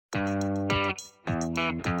Hi.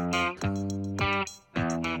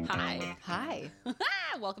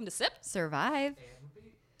 Welcome to Sip. Survive.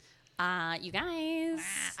 You guys.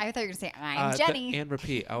 I thought you were going to say, I'm Jenny. And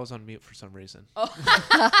repeat. I was on mute for some reason.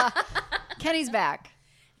 Kenny's back.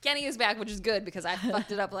 Kenny is back, which is good because I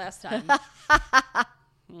fucked it up last time.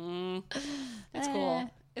 It's cool.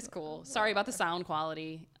 It's cool. Sorry about the sound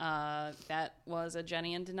quality. That was a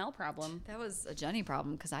Jenny and Danelle problem. That was a Jenny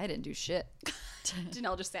problem because I didn't do shit.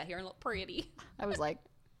 Danelle just sat here and looked pretty. I was like,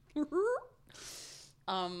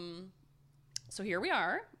 So here we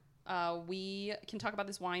are. We can talk about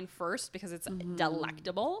this wine first because it's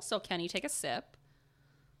delectable. So Kenny, take a sip.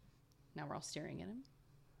 Now we're all staring at him.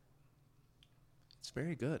 It's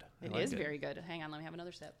very good. It is very good. Hang on, let me have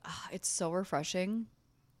another sip. it's so refreshing.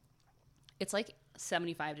 It's like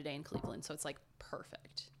 75 today in Cleveland, so it's like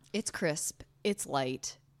perfect. It's crisp. It's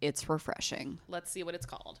light. It's refreshing. Let's see what it's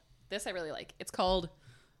called. This I really like. It's called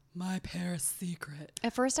My Paris Secret.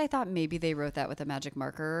 At first, I thought maybe they wrote that with a magic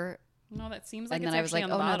marker. No, that seems like And it's then I was actually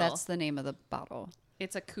like, on the oh, no, bottle. that's the name of the bottle.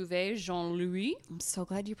 It's a Cuvée Jean-Louis I'm so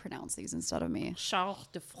glad you pronounced these instead of me. Charles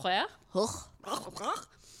de Frère. Ugh.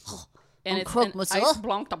 And it's croque an monsieur. Ice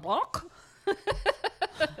Blanc de Blanc.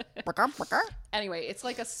 Anyway, it's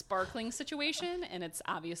like a sparkling situation, and it's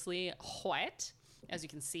obviously white, as you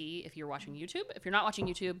can see if you're watching YouTube. If you're not watching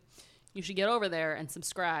YouTube, you should get over there and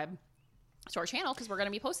subscribe to our channel because we're going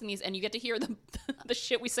to be posting these, and you get to hear the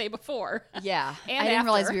shit we say before. Yeah. And I didn't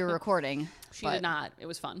realize after. we were recording. She did not. It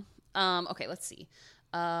was fun. Okay, let's see.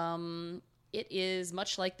 It is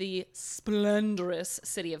much like the splendorous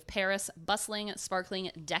city of Paris, bustling,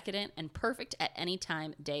 sparkling, decadent, and perfect at any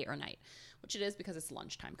time, day or night, which it is because it's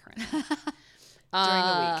lunchtime currently. During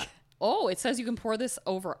the week. Oh, it says you can pour this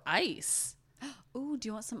over ice. Ooh, do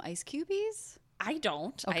you want some ice cubies? I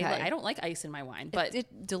don't. Okay. I don't like ice in my wine, but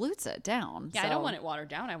It dilutes it down. yeah, I don't want it watered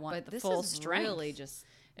down. I want the this full is strength. really just...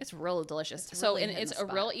 It's real delicious. It's So, really and hitting it's the a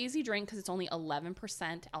spot. real easy drink because it's only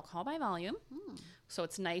 11% alcohol by volume. So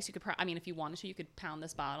it's nice. You could, if you wanted to, you could pound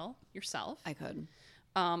this bottle yourself. I could.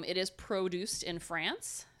 It is produced in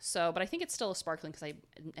France. So, but I think it's still a sparkling because I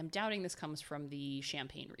am doubting this comes from the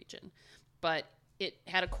Champagne region. But it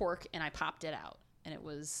had a cork and I popped it out and it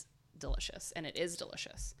was delicious. And it is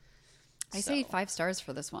delicious. I say 5 stars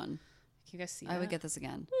for this one. Can you guys see I would that? get this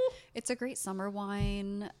again. It's a great summer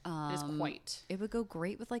wine. It is quite. It would go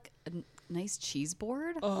great with like a nice cheese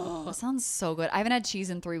board. Oh, that sounds so good. I haven't had cheese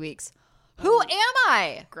in 3 weeks. Who am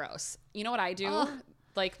I? Gross. You know what I do?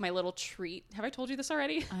 Like my little treat. Have I told you this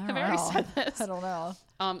already? I don't Have I already know. said this? I don't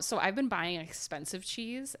know. So I've been buying expensive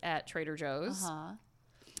cheese at Trader Joe's.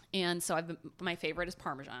 And so my favorite is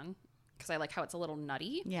Parmesan because I like how it's a little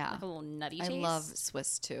nutty. Yeah. Like a little nutty I taste. love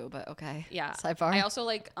Swiss too, but okay. Yeah. Sidebar. I also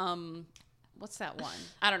like, what's that one?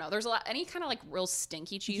 I don't know. There's a lot, any kind of like real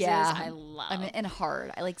stinky cheeses Yeah. I love. I mean, and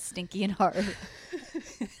hard. I like stinky and hard.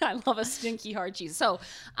 I love a stinky hard cheese. So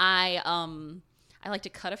I like to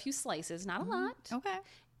cut a few slices, not a lot. Okay.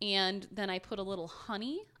 And then I put a little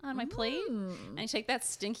honey on my plate, and I take that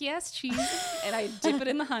stinky ass cheese and I dip it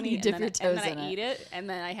in the honey. You dip and your then, toes and then in I it. eat it. And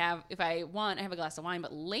then I have, if I want, I have a glass of wine.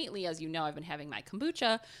 But lately, as you know, I've been having my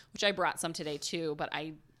kombucha, which I brought some today too. But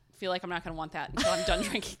I feel like I'm not going to want that until I'm done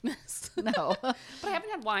drinking this. No. But I haven't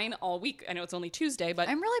had wine all week. I know it's only Tuesday, but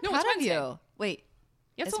I'm really no, proud it's of Wednesday. you. Wait.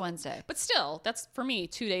 Yeah, It's Wednesday. But still, that's for me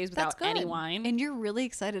 2 days That's without good. any wine. And you're really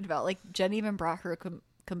excited about, like, Jen even brought her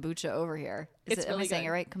kombucha over here. It's Am I really saying good.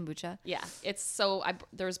 it right? Kombucha? Yeah, it's so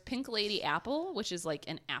there's Pink Lady Apple, which is like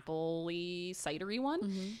an apple-y cidery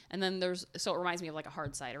one, and then it reminds me of like a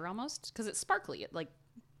hard cider almost because it's sparkly, it like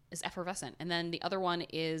is effervescent, and then the other one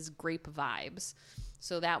is Grape Vibes,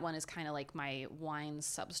 so that one is kind of like my wine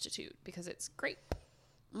substitute because it's grape.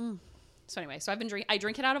 So anyway, so I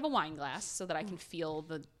drink it out of a wine glass so that I can feel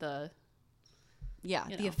the Yeah,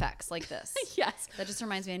 You the know. effects like this. yes. That just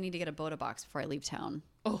reminds me I need to get a Boda box before I leave town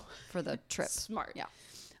Oh, for the trip. smart. Yeah.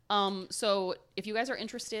 So if you guys are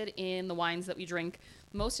interested in the wines that we drink,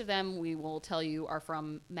 most of them we will tell you are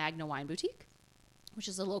from Magna Wine Boutique, which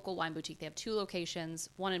is a local wine boutique. They have 2 locations,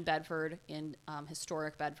 one in Bedford, in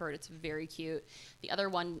historic Bedford. It's very cute. The other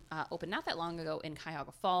one opened not that long ago in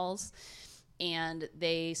Cuyahoga Falls. And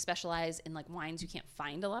they specialize in like wines you can't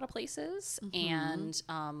find a lot of places. And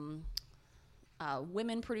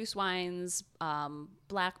women produce wines,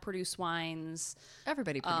 black produce wines.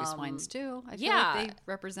 Everybody produce wines too. I feel Yeah, like they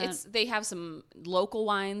represent. They have some local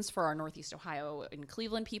wines for our Northeast Ohio and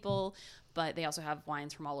Cleveland people, but they also have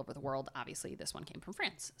wines from all over the world. Obviously, this one came from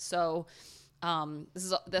France. So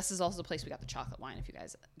this is also the place we got the chocolate wine. If you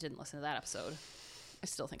guys didn't listen to that episode, I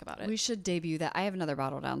still think about it. We should debut that. I have another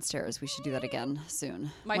bottle downstairs. We should do that again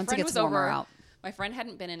soon. My once friend it gets was warmer over. out. My friend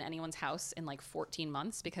hadn't been in anyone's house in like 14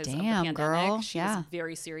 months because of the Damn, pandemic. girl. She Yeah. was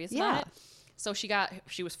very serious Yeah. about it. So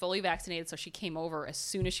she was fully vaccinated. So she came over as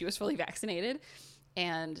soon as she was fully vaccinated.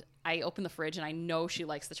 And I opened the fridge and I know she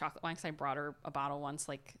likes the chocolate wine because I brought her a bottle once,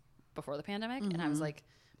 like before the pandemic. And I was like,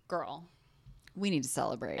 girl. We need to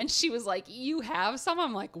celebrate. And she was like, you have some?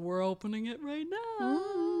 I'm like, we're opening it right now.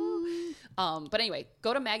 But anyway,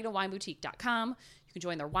 go to magnawineboutique.com. You can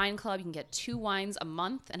join their wine club. You can get 2 wines a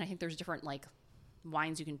month. And I think there's different like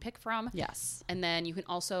wines you can pick from. Yes. And then you can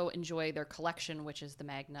also enjoy their collection, which is the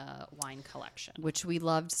Magna Wine Collection. Which we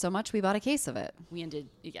loved so much, we bought a case of it. We ended,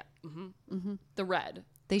 yeah. The red.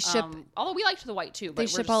 They ship. Although we liked the white too. But They we're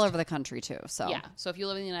ship just- all over the country too. So Yeah. So if you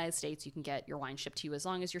live in the United States, you can get your wine shipped to you as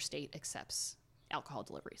long as your state accepts alcohol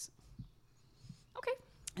deliveries. Okay.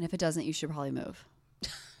 And if it doesn't, you should probably move.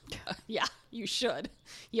 Yeah, you should.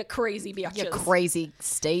 You crazy bitches. You crazy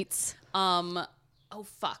states. Oh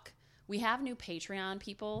fuck. We have new Patreon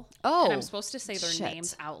people. Oh, and I'm supposed to say their shit.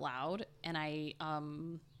 names out loud, and I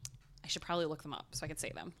should probably look them up so I can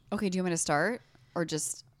say them. Okay, do you want me to start or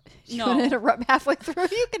just do you No. want to interrupt halfway through?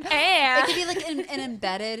 You can. And- It could be like an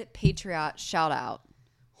embedded Patriot shout out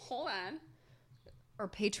Hold on. or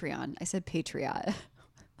Patreon. I said Patriot.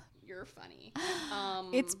 You're funny.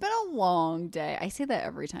 It's been a long day. I say that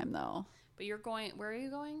every time though. But you're going. Where are you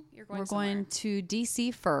going? You're going. We're somewhere. going to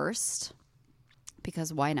DC first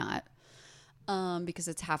because why not? Because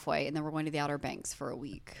it's halfway, and then we're going to the Outer Banks for a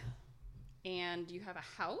week. And you have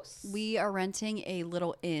a house. We are renting a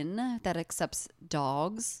little inn that accepts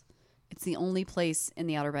dogs. It's the only place in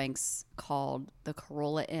the Outer Banks called the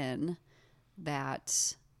Corolla Inn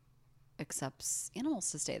that accepts animals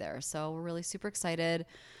to stay there. So we're really super excited.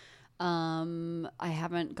 I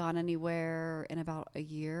haven't gone anywhere in about a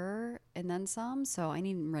year and then some, so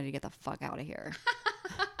I'm ready to get the fuck out of here.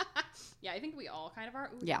 Yeah, I think we all kind of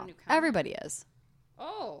are. Ooh, Yeah, a new comment. everybody is.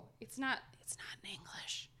 Oh, it's not in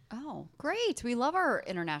English. Oh, great. We love our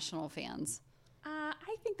international fans.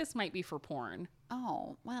 I think this might be for porn.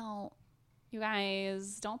 Oh, well, You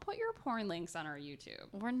guys don't put your porn links on our YouTube.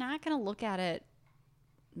 we're not going to look at it.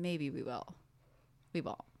 Maybe we will. We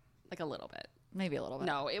won't. Like a little bit. Maybe a little bit.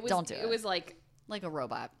 No, it was. Don't do it. was like like a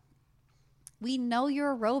robot. We know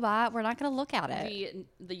you're a robot. We're not going to look at it.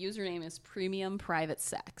 the username is premium private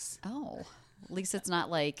sex. Oh, at least it's not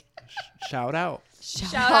like Shout out.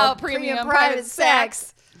 Shout out premium private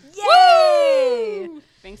sex. Yay!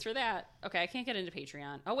 Thanks for that. Okay, I can't get into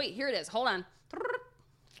Patreon. Oh wait, here it is. Hold on.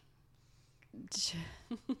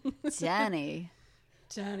 Jenny,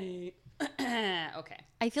 Jenny. Okay.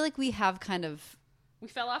 I feel like we have kind of, We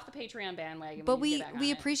fell off the Patreon bandwagon. but need to we get back on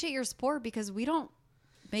we it. appreciate your support because we don't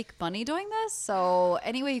make money doing this. So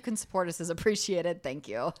any way you can support us is appreciated. Thank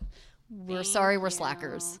you. We're Thank sorry we're you.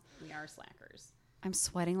 slackers. We are slackers. I'm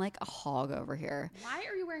sweating like a hog over here. Why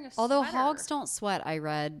are you wearing a Although sweater? hogs don't sweat, I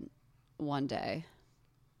read one day.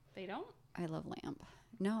 They don't? I love lamp.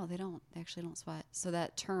 No, they don't. They actually don't sweat. So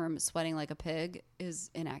that term, sweating like a pig,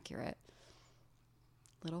 is inaccurate.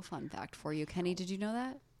 Little fun fact for you. Kenny, did you know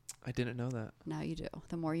that? I didn't know that. Now you do.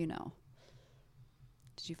 The more you know.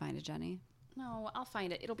 Did you find it, Jenny? No, I'll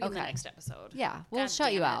find it. It'll be in the Okay. next episode. Yeah, we'll God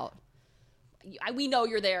shut you damn it. out. We know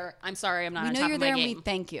you're there. I'm sorry, I'm not We on know top you're of there my and game. we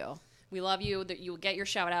thank you. We love you. That you will get your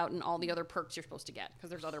shout out and all the other perks you're supposed to get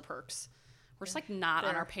because there's other perks. We're just like not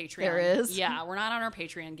on our Patreon. there is. Yeah, we're not on our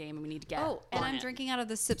Patreon game and we need to get. Oh, and on I'm it. drinking out of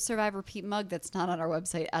the Sip Survive Repeat mug that's not on our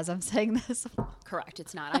website as I'm saying this. Correct.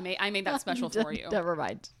 It's not. I made that special for you. Never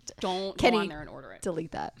mind. Don't Kenny, go on there and order it.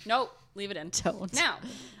 Delete that. Nope. Leave it in. Don't. Now,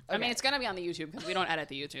 I mean, Okay. it's gonna be on the YouTube because we don't edit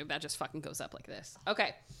the YouTube. That just fucking goes up like this.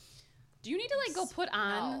 Okay. Do you need to like go put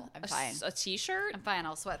on No, I'm fine. a t-shirt? I'm fine.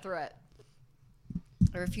 I'll sweat through it.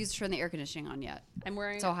 I refuse to turn the air conditioning on yet. I'm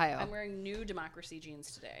wearing. It's Ohio. I'm wearing New Democracy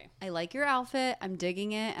jeans today. I like your outfit. I'm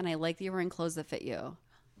digging it, and I like that you're wearing clothes that fit you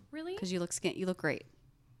Really? because you look great.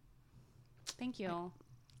 Thank you.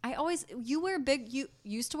 You wear big. You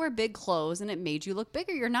used to wear big clothes, and it made you look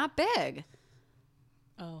bigger. You're not big.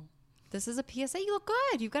 Oh. This is a PSA. You look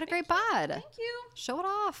good. You've got a great bod. Thank you. Show it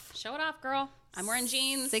off. Show it off, girl. I'm wearing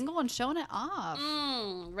jeans. Single and showing it off.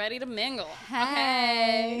 Ready to mingle.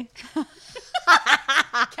 Hey. Okay.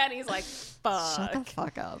 Kenny's like, fuck. Shut the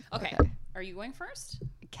fuck up. Okay. Are you going first?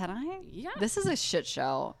 Can I? Yeah. This is a shit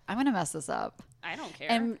show. I'm gonna mess this up. I don't care.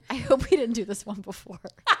 And I hope we didn't do this one before.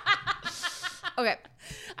 Okay.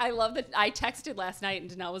 I love that I texted last night and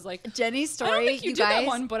Danelle was like, Jenny's I don't story. think you did that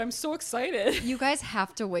one, but I'm so excited. You guys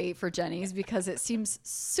have to wait for Jenny's because it seems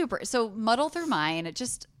super. So muddle through mine. It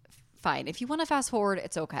just fine. If you want to fast forward,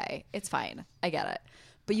 it's okay. It's fine. I get it.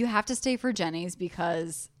 But you have to stay for Jenny's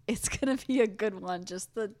because It's going to be a good one.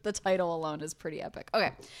 Just the title alone is pretty epic.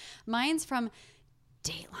 Okay. Mine's from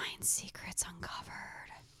Dateline Secrets Uncovered.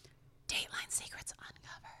 Dateline Secrets Uncovered.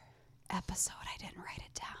 Episode. I didn't write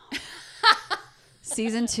it down.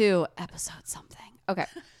 Season 2, episode something. Okay.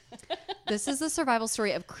 This is the survival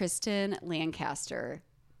story of Kristen Lancaster.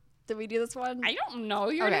 Did we do this one? I don't know.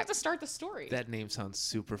 You're going to have to start the story. That name sounds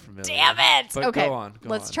super familiar. Damn it. But okay. go on.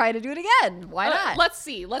 Let's on. try to do it again. Why not? Let's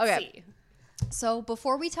see. Let's Okay. see. So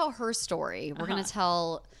before we tell her story, we're Uh-huh. going to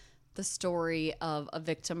tell the story of a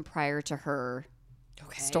victim prior to her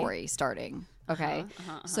story starting. Okay.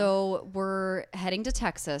 So we're heading to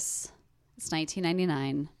Texas. It's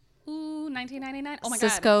 1999. Ooh, 1999. Oh my God.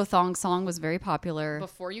 Cisco Thong Song was very popular.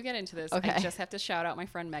 Before you get into this, Okay. I just have to shout out my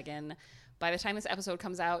friend Megan. By the time this episode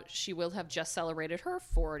comes out, she will have just celebrated her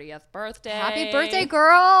 40th birthday. Happy birthday,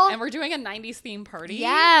 girl. And we're doing a 90s theme party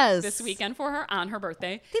Yes. this weekend for her on her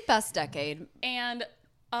birthday. The best decade. And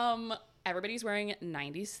everybody's wearing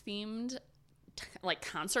 90s themed like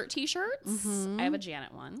concert t-shirts. Mm-hmm. I have a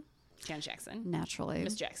Janet one. Janet Jackson. Naturally.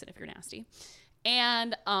 Miss Jackson if you're nasty.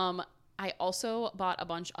 And I also bought a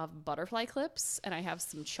bunch of butterfly clips and I have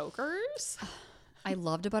some chokers. I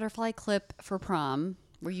loved a butterfly clip for prom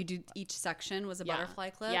where you do each section was a Yeah.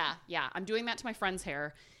 butterfly clip. Yeah. I'm doing that to my friend's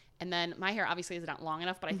hair. And then my hair obviously is not long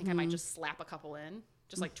enough, but I think I might just slap a couple in.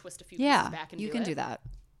 Just like twist a few Yeah. pieces back and You do can it. do that.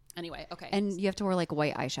 Anyway, okay. And you have to wear like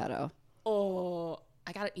white eyeshadow. Oh,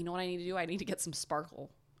 I got it. You know what I need to do? I need to get some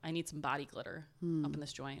sparkle. I need some body glitter up in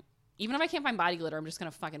this joint. Even if I can't find body glitter, I'm just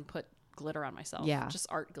going to fucking put glitter on myself. Yeah. Just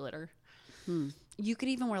art glitter. You could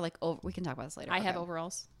even wear like we can talk about this later. I have Okay.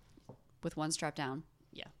 overalls. with one strap down.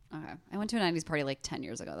 Yeah. Okay. I went to a 90s party like 10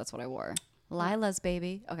 years ago. That's what I wore. Lila's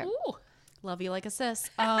baby. Okay. Ooh. Love you like a sis.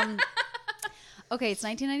 Okay, it's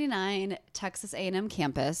 1999, Texas A&M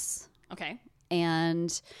campus, Okay.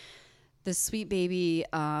 and the sweet baby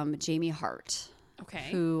Jamie Hart,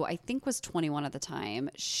 Okay. who I think was 21 at the time,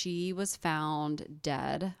 she was found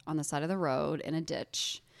dead on the side of the road in a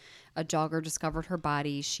ditch. A jogger discovered her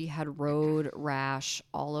body. She had road rash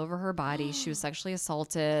all over her body. She was sexually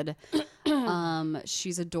assaulted.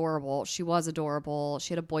 She's adorable. She was adorable.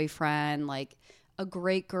 She had a boyfriend, like a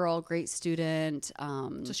great girl, great student.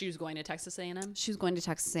 So she was going to Texas A&M? She was going to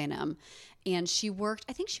Texas A&M, and she worked.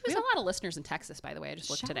 I think she We was have a lot of listeners in Texas, by the way. I just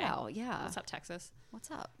looked shout today. out, yeah. What's up, Texas? What's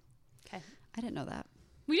up? Okay. I didn't know that.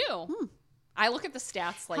 We do. I look at the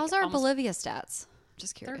stats like How's our almost- Bolivia stats?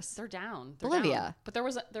 Just They're, curious. they're down. They're Bolivia. down. But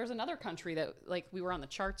there's another country that like we were on the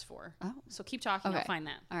charts for. Oh. So keep talking. I'll find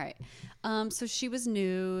that. All right. So she was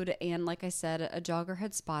nude, and like I said, a jogger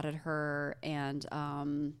had spotted her, and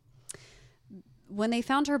when they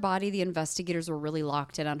found her body, the investigators were really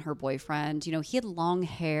locked in on her boyfriend. You know, he had long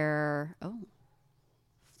hair. Oh,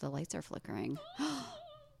 the lights are flickering.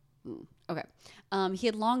 Okay. He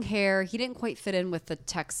had long hair. He didn't quite fit in with the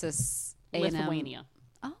Texas A&M. Lithuania.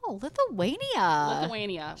 Oh, Lithuania.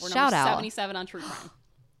 Lithuania. We're Shout number out. 77 on True Crime.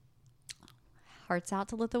 Hearts out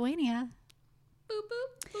to Lithuania. Boop,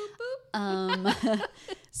 boop, boop, boop.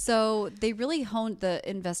 So they really the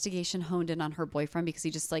investigation honed in on her boyfriend because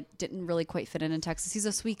he just like didn't really quite fit in Texas. He's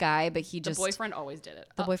a sweet guy, but he The just boyfriend always did it.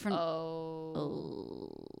 The boyfriend- Oh.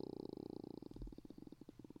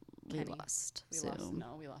 we Kenny, lost We Zoom. lost.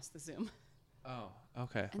 No, we lost the Zoom. Oh,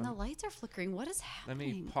 okay. And the lights are flickering. What is Let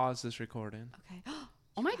happening? me pause this recording. Okay.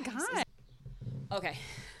 Oh my god. Okay.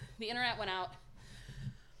 The internet went out.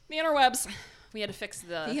 The interwebs. We had to fix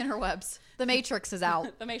The interwebs. The Matrix is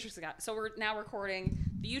out. the matrix got. So we're now recording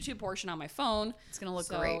the YouTube portion on my phone. It's gonna look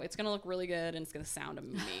So great. It's gonna look really good and it's gonna sound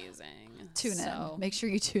amazing. Tune So in. Make sure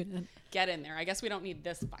you tune in. get in there. I guess we don't need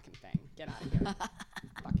this fucking thing. Get out of here.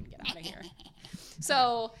 Fucking get out of here.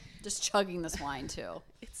 So Just chugging this wine too.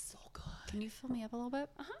 it's so good. Can you fill me up a little bit?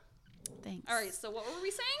 Thanks. All right. So what were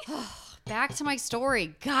we saying? Back to my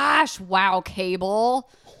story. Gosh, wow, cable.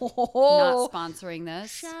 Not sponsoring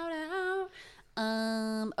this. Shout out.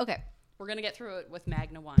 Okay. We're gonna get through it with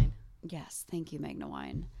Magna Wine. Yes, thank you, Magna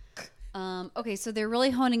Wine. Okay, so they're really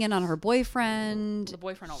honing in on her boyfriend. The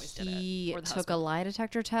boyfriend always did He it. Or the took husband. a lie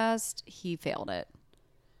detector test. He failed it.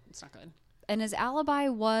 It's not good. And his alibi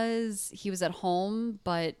was he was at home,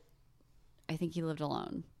 but I think he lived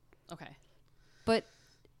alone. Okay. But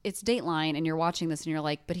it's Dateline, and you're watching this, and you're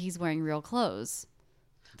like, but he's wearing real clothes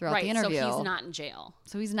throughout Right. the interview. So he's not in jail.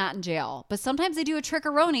 So he's not in jail. But sometimes they do a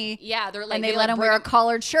trickaroni, Yeah. They're like and they like, let him bring wear a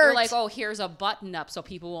collared shirt. They're like, oh, here's a button up so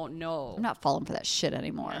people won't know. I'm not falling for that shit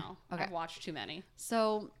anymore. No, Okay. I've watched too many.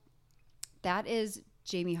 So that is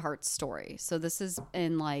Jamie Hart's story. So this is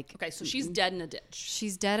in like Okay, so she's dead in a ditch.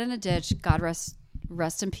 she's dead in a ditch. God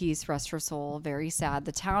rest in peace, rest her soul. Very sad.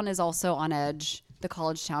 The town is also on edge. the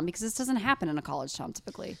college town because this doesn't happen in a college town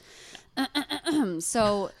typically.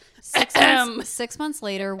 So 6 months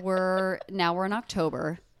later, we're in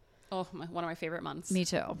October. Oh, one of my favorite months. Me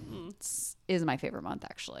too. Is my favorite month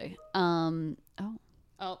actually.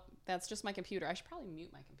 Oh, that's just my computer. I should probably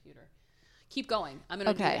mute my computer. Keep going. I'm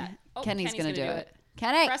gonna do Okay. that. Oh, Kenny's gonna do it.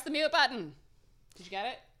 Kenny, press the mute button. Did you get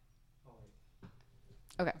it?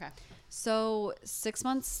 Okay. Okay. So 6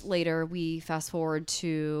 months later, we fast forward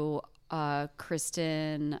to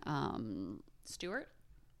Kristen Stewart.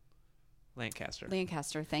 Lancaster.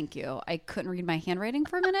 Thank you. I couldn't read my handwriting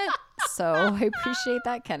for a minute, so I appreciate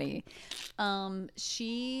that, Kenny.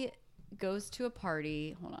 She goes to a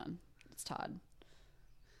party. Hold on. It's Todd.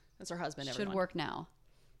 That's her husband. Should Everyone. work now.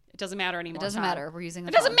 It doesn't matter anymore. It doesn't Todd. matter. We're using the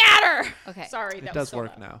It doesn't phone. matter. Okay. Sorry. It That does was so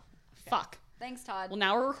work loud. now. Fuck. Thanks, Todd. Well,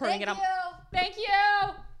 now we're recording Thank it. you. Thank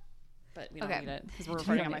you. But we don't Okay. need it because we're We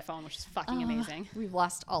recording don't on my need it. phone, which is fucking amazing. We've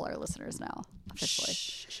lost all our listeners now, officially.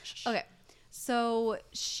 Shh. Okay. So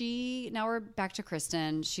now we're back to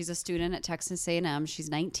Kristen. She's a student at Texas A&M. She's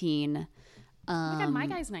 19. Oh my God, my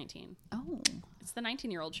guy's 19. Oh. It's the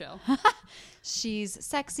 19-year-old show. She's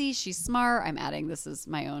sexy. She's smart. I'm adding this is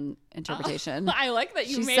my own interpretation. I like that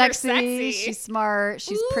you She's made sexy, her sexy. she's smart,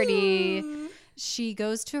 she's pretty. Ooh. She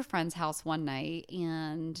goes to a friend's house one night,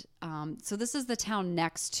 and so this is the town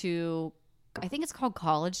next to, I think it's called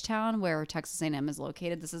College Town, where Texas A&M is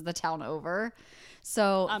located. This is the town over.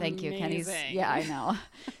 So thank you, Kenny's. Amazing. Yeah, I know.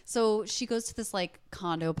 So she goes to this like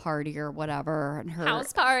condo party or whatever, and her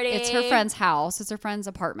House party. It's her friend's house. It's her friend's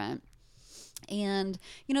apartment. And,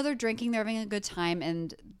 you know, they're drinking, they're having a good time.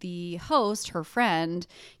 And the host, her friend,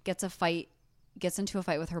 gets into a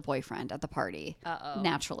fight with her boyfriend at the party. Uh-oh.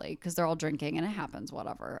 Naturally, because they're all drinking and it happens,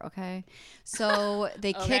 whatever. Okay. So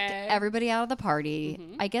they kick Okay. everybody out of the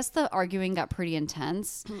party. I guess the arguing got pretty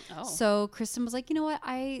intense. Oh. So Kristen was like, you know what?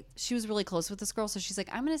 She was really close with this girl. So she's like,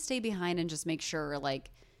 I'm going to stay behind and just make sure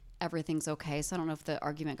like everything's okay. So I don't know if the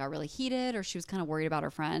argument got really heated or she was kind of worried about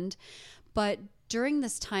her friend. But during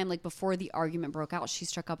this time, like before the argument broke out, she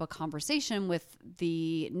struck up a conversation with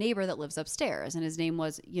the neighbor that lives upstairs, and his name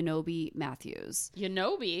was Yanobi Matthews.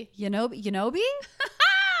 Yanobi. Yanobi?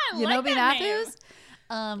 I like Yanobi that name. Matthews?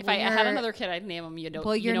 If I had another kid, I'd name him Yanobi.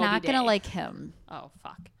 Well, you're not going to like him. Oh,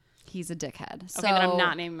 fuck. He's a dickhead. Okay, then I'm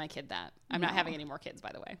not naming my kid that. I'm not No. having any more kids,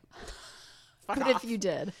 by the way. Fuck But off. if you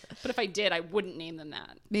did, But if I did, I wouldn't name them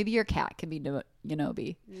that. maybe your cat can be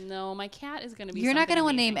Yanobi. No, my cat is going to be You're not something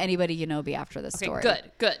going to name amazing. anybody Yanobi after this Okay, story.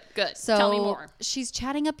 good. So Tell me more. she's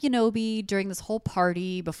chatting up Yanobi during this whole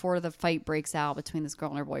party before the fight breaks out between this girl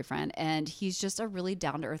and her boyfriend. And he's just a really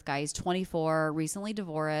down-to-earth guy. He's 24, recently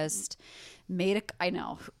divorced. I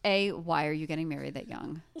know. Why are you getting married that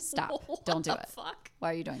young? Stop. Don't do What it. the fuck?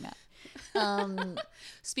 Why are you doing that?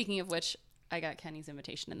 Speaking of which, I got Kenny's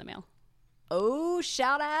invitation in the mail. Oh,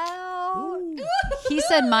 shout out. He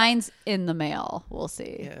said mine's in the mail. We'll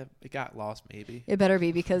see. Yeah, it got lost maybe. It better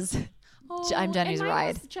be because I'm Jenny's and mine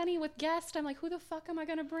ride. was Jenny with guest. I'm like, who the fuck am I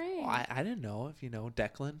going to bring? Well, I didn't know if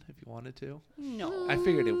Declan, if you wanted to. No. I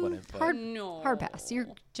figured it wouldn't, but Hard pass. You're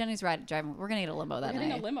Jenny's ride driving. We're gonna need a limo that We're getting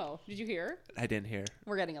night. a limo. Did you hear? I didn't hear.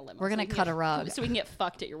 We're getting a limo. We're gonna we can cut get- a rug. So we can get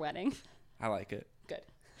fucked at your wedding. I like it. Good.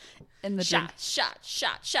 In the Shot.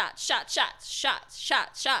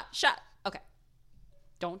 Okay.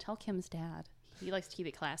 Don't tell Kim's dad. He likes to keep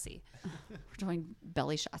it classy. We're doing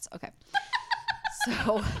belly shots. Okay.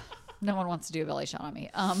 So no one wants to do a belly shot on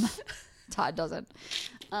me. Todd doesn't.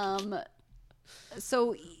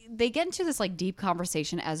 So they get into this like deep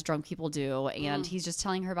conversation as drunk people do, and he's just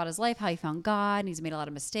telling her about his life, how he found God, and he's made a lot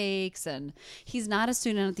of mistakes, and he's not a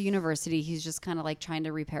student at the university. He's just kind of like trying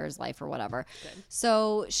to repair his life or whatever. Good.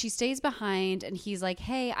 So she stays behind, and he's like,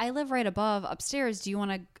 "Hey, I live right above upstairs. Do you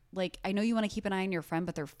want to like? I know you want to keep an eye on your friend,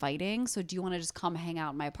 but they're fighting. So do you want to just come hang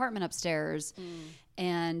out in my apartment upstairs?"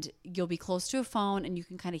 And you'll be close to a phone and you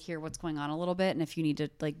can kind of hear what's going on a little bit. And if you need to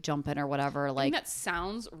like jump in or whatever, I like think that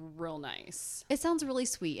sounds real nice. it sounds really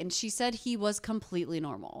sweet. And she said he was completely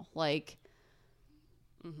normal. Like,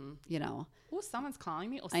 you know, Oh, someone's calling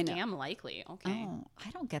me. Oh, I know. scam likely. Okay. oh, I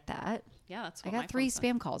don't get that. Yeah, that's I what my got 3 phone said.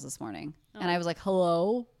 spam calls this morning and I was like,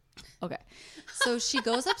 hello. Okay. So she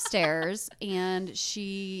goes upstairs and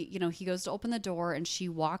he goes to open the door and she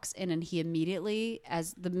walks in and he immediately,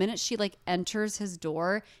 as the minute she like enters his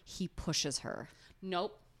door, he pushes her.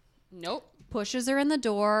 Nope. Pushes her in the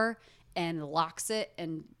door and locks it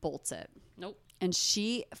and bolts it. Nope. And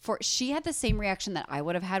she had the same reaction that I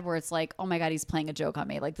would have had where it's like, oh my God, he's playing a joke on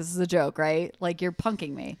me. Like, this is a joke, right? Like, you're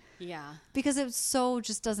punking me. Yeah. Because it so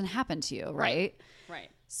just doesn't happen to you, right? Right.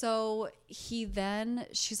 So she's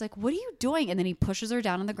like, what are you doing? And then he pushes her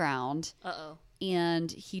down on the ground. Uh-oh.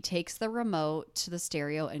 and he takes the remote to the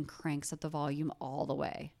stereo and cranks up the volume all the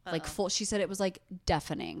way. Like full. She said it was like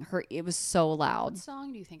deafening. It was so loud. What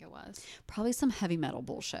song do you think it was? Probably some heavy metal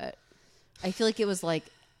bullshit. I feel like it was like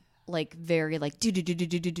very like do do do do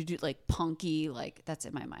do do do like punky. Like that's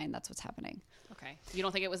in my mind. That's what's happening. Okay. You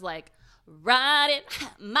don't think it was like riding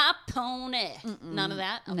my pony? None of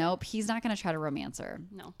that? Okay. Nope. He's not going to try to romance her.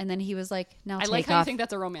 No. And then he was like, "Now I take like how you off." think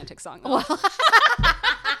that's a romantic song, though.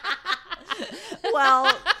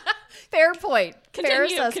 Well, fair point. Fair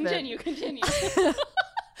Continue. assessment.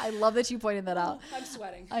 I love that you pointed that out. I'm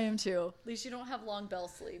sweating. I am too. At least you don't have long bell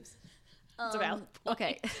sleeves. It's a valid point.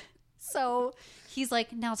 Okay. So he's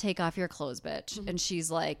like, "Now take off your clothes, bitch." And she's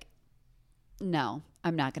like, "No,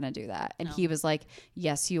 I'm not going to do that." And he was like,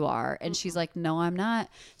 "Yes, you are." And she's like, "No, I'm not."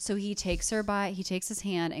 So he takes his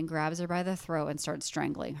hand and grabs her by the throat and starts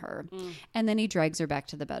strangling her. And then he drags her back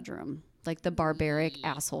to the bedroom, like the barbaric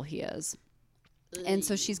asshole he is. And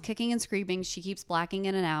so she's kicking and screaming. She keeps blacking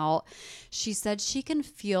in and out. She said she can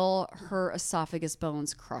feel her esophagus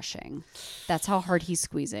bones crushing. That's how hard he's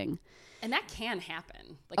squeezing. And that can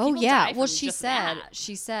happen. Like, Oh people yeah. die Well, from she just said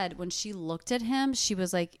that. when she looked at him, she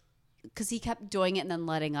was like, because he kept doing it and then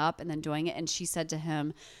letting up and then doing it, and she said to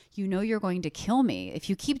him, "You know you're going to kill me. If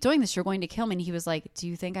you keep doing this, you're going to kill me." And he was like, "Do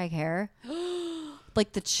you think I care?"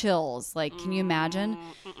 Like the chills. Like, can you imagine?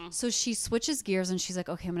 So she switches gears and she's like,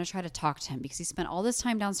 "Okay, I'm going to try to talk to him because he spent all this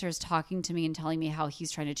time downstairs talking to me and telling me how he's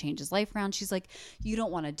trying to change his life around." She's like, "You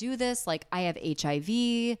don't want to do this. Like, I have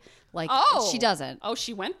HIV." Like, she doesn't. Oh,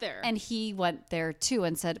 she went there. And he went there too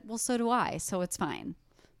and said, "Well, so do I. So it's fine."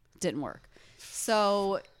 Didn't work.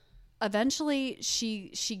 So eventually she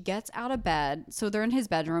gets out of bed. So they're in his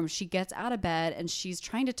bedroom. She gets out of bed and she's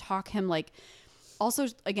trying to talk him like, also,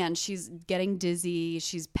 again, she's getting dizzy.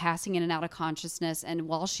 She's passing in and out of consciousness. And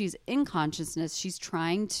while she's in consciousness, she's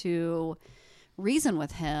trying to reason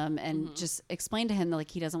with him and just explain to him that like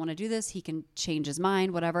he doesn't want to do this. He can change his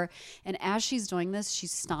mind, whatever. And as she's doing this,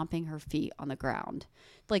 she's stomping her feet on the ground.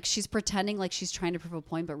 Like she's pretending like she's trying to prove a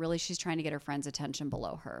point, but really she's trying to get her friend's attention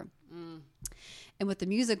below her. And with the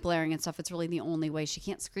music blaring and stuff, it's really the only way. She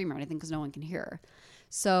can't scream or anything because no one can hear her.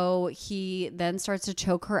 So he then starts to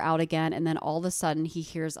choke her out again. And then all of a sudden he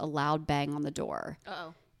hears a loud bang on the door.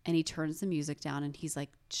 Uh-oh. And he turns the music down and he's like,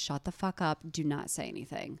 "Shut the fuck up. Do not say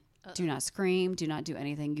anything. Do not scream. Do not do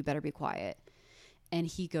anything. You better be quiet." And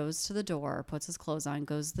he goes to the door, puts his clothes on,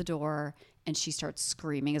 goes to the door, and she starts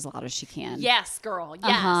screaming as loud as she can. Yes, girl.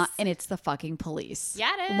 Yes. And it's the fucking police.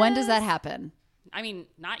 Yeah, it is. When does that happen? I mean,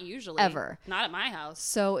 not usually. Ever. Not at my house.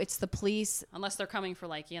 So it's the police. Unless they're coming for,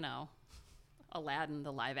 like, Aladdin,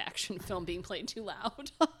 the live action film being played too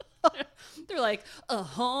loud. They're like, "A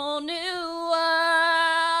whole new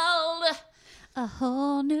world. A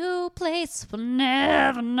whole new place we'll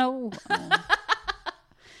never know."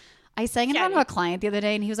 I sang it in front of a client the other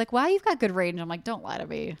day and he was like, "Wow, you've got good range." I'm like, "Don't lie to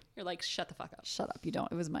me." You're like, "Shut the fuck up." Shut up. You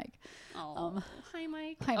don't. It was Mike. Oh, hi,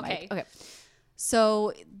 Mike. Hi, Okay. Mike. Okay.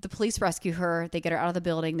 So the police rescue her. They get her out of the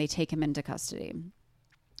building. They take him into custody.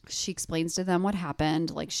 She explains to them what happened.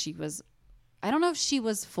 Like I don't know if she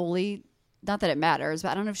was fully, not that it matters, but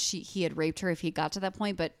I don't know if he had raped her if he got to that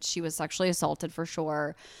point, but she was sexually assaulted for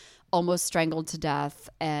sure, almost strangled to death,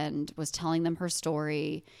 and was telling them her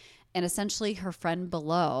story. And essentially her friend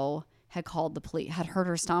below had called the police, had heard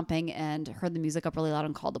her stomping and heard the music up really loud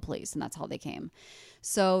and called the police. And that's how they came.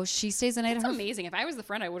 So she stays the night That's at her. amazing. If I was the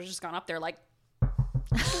friend, I would have just gone up there like,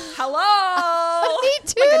 "Hello." Me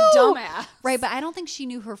too. Like a dumbass. Right, but I don't think she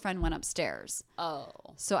knew her friend went upstairs. Oh.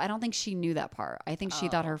 So I don't think she knew that part. I think she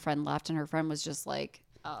thought her friend left and her friend was just like,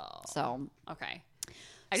 Oh. so. Okay.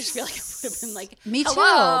 I just feel like it would have been like, Me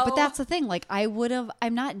 "Hello." too. But that's the thing. Like,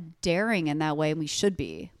 I'm not daring in that way. And we should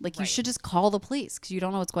be. Like, you Right. should just call the police because you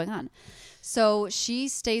don't know what's going on. So she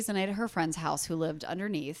stays the night at her friend's house who lived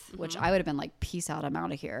underneath, which I would have been like, "Peace out. I'm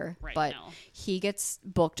out of here." Right, but no. he gets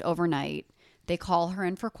booked overnight. They call her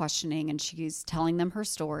in for questioning and she's telling them her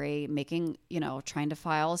story, trying to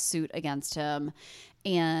file a suit against him.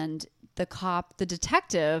 And the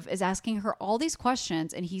detective is asking her all these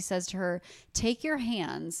questions. And he says to her, "Take your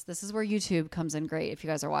hands." This is where YouTube comes in great if you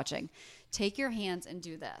guys are watching. "Take your hands and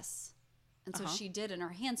do this." And so she did, and her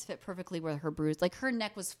hands fit perfectly where her bruise, like her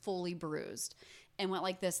neck was fully bruised and went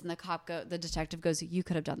like this. And the detective goes, "You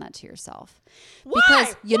could have done that to yourself." Why?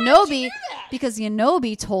 Because Why did you Yanobi, do that? because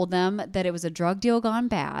Yanobi told them that it was a drug deal gone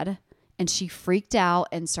bad, and she freaked out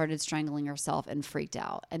and started strangling herself and freaked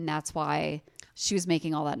out. And that's why she was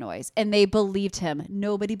making all that noise. And they believed him.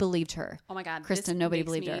 Nobody believed her. Oh my God. Kristen, nobody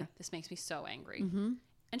believed her. This makes me so angry.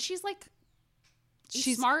 And she's like, She's-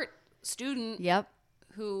 she's smart student Yep.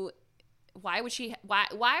 who why would she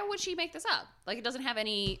make this up? Like, it doesn't have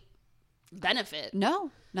any benefit.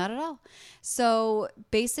 No, not at all. So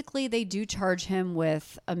basically, they do charge him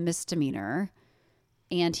with a misdemeanor,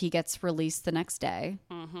 and he gets released the next day,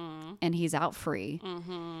 and he's out free.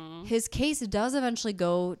 His case does eventually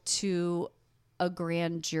go to a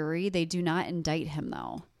grand jury. They do not indict him,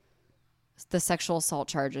 though. The sexual assault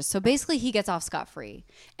charges. So basically, he gets off scot-free.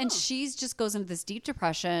 And she's just goes into this deep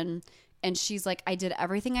depression, and she's like, I did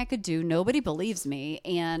everything I could do. Nobody believes me.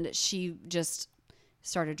 And she just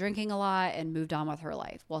started drinking a lot and moved on with her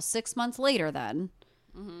life. Well, 6 months later then,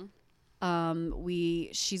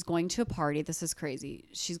 she's going to a party. This is crazy.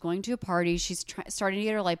 She's going to a party. She's starting to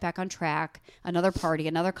get her life back on track. Another party,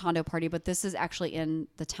 another condo party, but this is actually in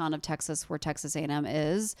the town of Texas where Texas A&M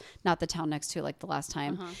is, not the town next to like the last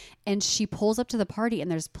time. And she pulls up to the party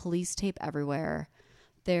and there's police tape everywhere.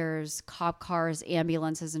 There's cop cars,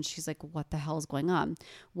 ambulances, and she's like, what the hell is going on?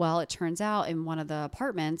 Well, it turns out in one of the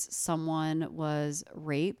apartments, someone was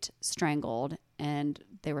raped, strangled, and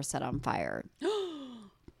they were set on fire.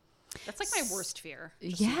 That's like my worst fear.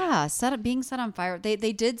 Yeah, being set on fire. They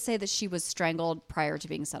did say that she was strangled prior to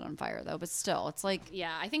being set on fire, though. But still, it's like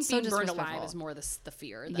Yeah, I think so being burned disrespectful. alive is more the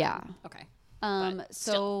fear. Yeah. Okay.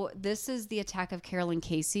 So this is the attack of Carolyn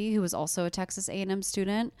Casey, who was also a Texas A&M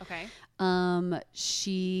student. Okay.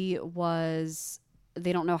 She was.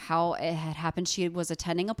 They don't know how it had happened. She was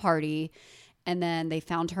attending a party, and then they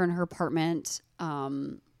found her in her apartment.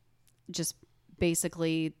 Just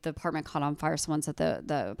basically, the apartment caught on fire. Someone set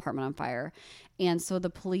the apartment on fire, and so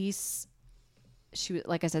the police. She was,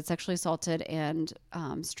 like I said, sexually assaulted and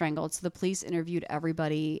strangled. So the police interviewed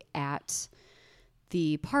everybody at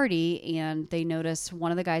the party, and they noticed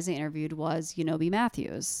one of the guys they interviewed was Unobi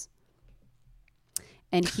Matthews,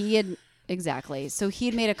 and he had exactly. So he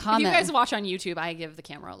had made a If comment. you guys watch on YouTube, I give the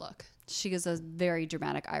camera a look. She gives a very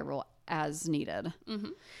dramatic eye roll as needed.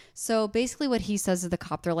 So basically, what he says to the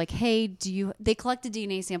cop, they're like, "Hey, they collected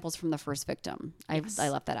DNA samples from the first victim." Yes. I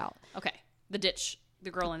left that out. Okay. The ditch.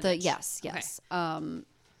 The girl in the ditch. Yes. Okay.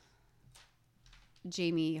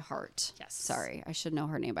 Jamie Hart. Yes. Sorry, I should know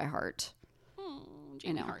her name by heart.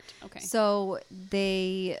 Jamie know. Hart. Okay. So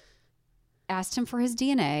they asked him for his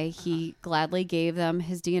DNA. He gladly gave them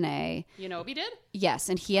his DNA. Unobi did? Yes,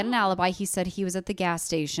 and he had an alibi. He said he was at the gas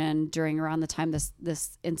station during around the time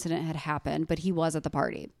this incident had happened, but he was at the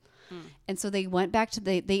party. And so they went back to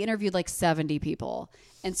they interviewed like 70 people.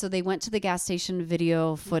 And so they went to the gas station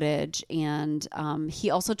video footage, and he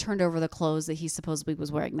also turned over the clothes that he supposedly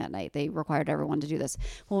was wearing that night. They required everyone to do this.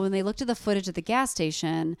 Well, when they looked at the footage at the gas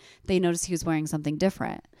station, they noticed he was wearing something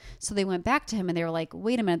different. So they went back to him and they were like,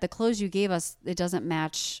 wait a minute, the clothes you gave us, it doesn't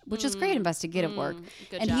match, which is great investigative work.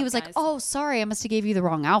 Good And job, he was like, guys. oh, sorry, I must have gave you the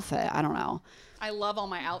wrong outfit. I don't know. I love all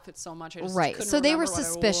my outfits so much. I just Right. couldn't So they were remember what I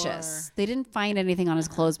suspicious. wore. They didn't find anything on his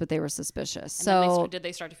clothes, but they were suspicious. And then So did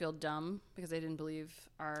they start to feel dumb because they didn't believe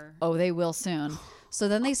our... oh, they will soon. So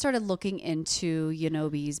then they started looking into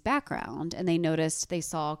Unobi's background, and they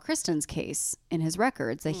saw Kristen's case in his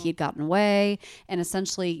records that he had gotten away, and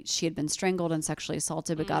essentially she had been strangled and sexually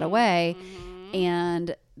assaulted but got away.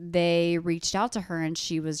 And they reached out to her, and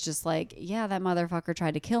she was just like, yeah, that motherfucker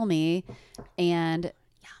tried to kill me. And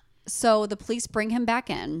so the police bring him back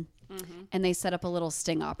in. And they set up a little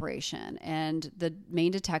sting operation. And the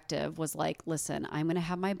main detective was like, listen, I'm going to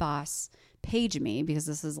have my boss page me, because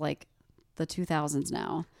this is like the 2000s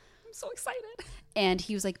now. I'm so excited. And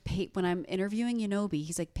he was like, when I'm interviewing Unobi,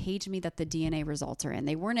 he's like, page me that the DNA results are in.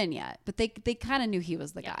 They weren't in yet, but they kind of knew he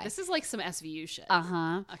was the guy. This is like some SVU shit.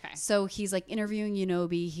 Uh-huh. Okay. So he's like interviewing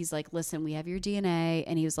Unobi. He's like, listen, we have your DNA.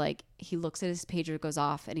 And he was like, he looks at his pager, goes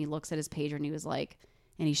off, and he looks at his pager, and he was like,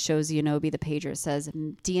 and he shows Unobi the pager. It says,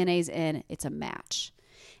 DNA's in. It's a match.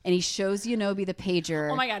 And he shows Unobi the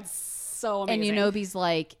pager. Oh my God. So amazing. And Unobi's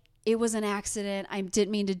like, it was an accident. I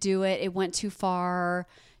didn't mean to do it. It went too far.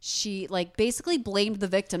 She like basically blamed the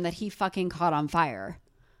victim that he fucking caught on fire.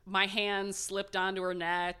 My hand slipped onto her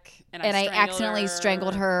neck, and I accidentally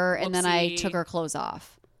strangled her, and then I Whoopsie. took her clothes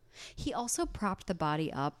off. He also propped the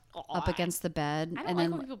body up against the bed. I don't and like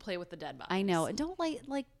then when people play with the dead body. I know. And don't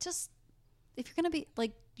like just, if you're going to be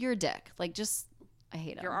like, you're a dick. Like just, I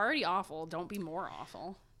hate it. You're already awful. Don't be more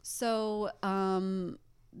awful. So,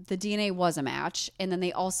 the DNA was a match, and then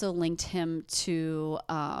they also linked him to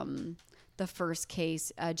the first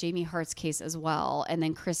case, Jamie Hart's case as well. And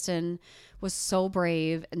then Kristen was so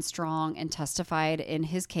brave and strong and testified in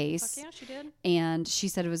his case. Fuck yeah, she did. And she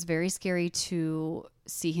said it was very scary to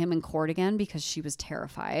see him in court again because she was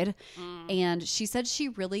terrified. And she said she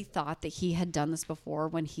really thought that he had done this before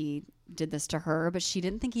when he did this to her, but she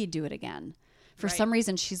didn't think he'd do it again. For Right. some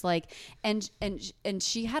reason, she's like, and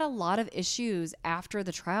she had a lot of issues after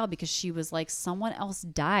the trial because she was like, someone else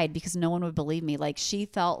died because no one would believe me. Like she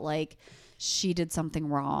felt like she did something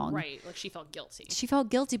wrong. Right. Like she felt guilty. She felt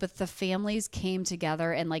guilty, but the families came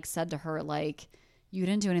together and like said to her, like, you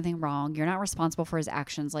didn't do anything wrong. You're not responsible for his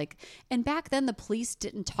actions. Like, and back then the police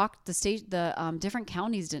didn't talk. The different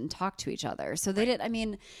counties didn't talk to each other. So they didn't. I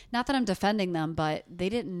mean, not that I'm defending them, but they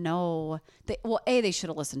didn't know. They should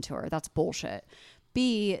have listened to her. That's bullshit.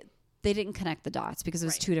 B, they didn't connect the dots because it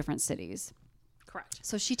was Right. two different cities. Correct.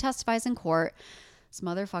 So she testifies in court. This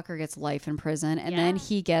motherfucker gets life in prison, and then Yeah.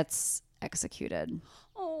 he gets executed.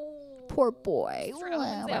 Oh, Poor boy.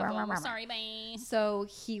 Sorry, bye. So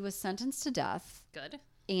he was sentenced to death. Good.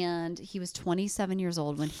 And he was 27 years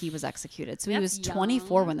old when he was executed. So he That's was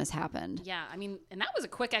 24 young. when this happened. Yeah, I mean, and that was a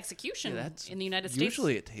quick execution Yeah, that's in the United States.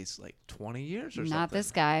 Usually it takes like 20 years or something. Not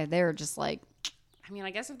this guy. They were just like, I mean,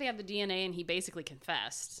 I guess if they have the DNA and he basically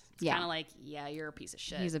confessed, it's Yeah. kind of like, yeah, you're a piece of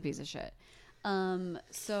shit. he's a piece of shit.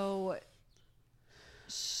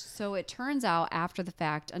 So it turns out after the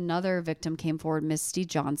fact, another victim came forward, Misty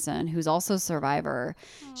Johnson, who's also a survivor.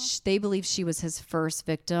 They believe she was his first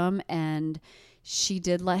victim, and she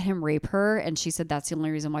did let him rape her, and she said that's the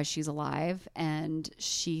only reason why she's alive. And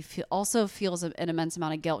she also feels an immense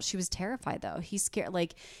amount of guilt. She was terrified though. He's scared,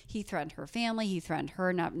 like he threatened her family, he threatened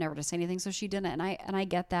her, never to say anything, so she didn't. And I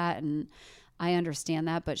get that, and I understand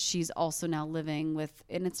that, but she's also now living with,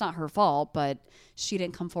 and it's not her fault, but she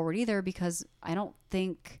didn't come forward either because I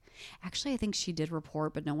think she did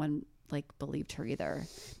report, but no one like believed her either.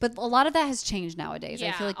 But a lot of that has changed nowadays. Yeah,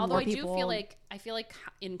 I feel like although more I people. do feel like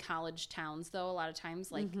in college towns though, a lot of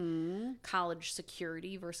times like college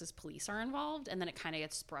security versus police are involved, and then it kind of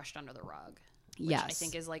gets brushed under the rug. Which I Yes.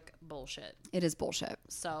 think is like bullshit. It is bullshit.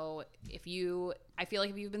 So I feel like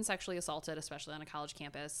if you've been sexually assaulted, especially on a college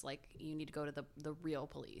campus, like you need to go to the real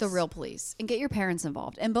police. The real police, and get your parents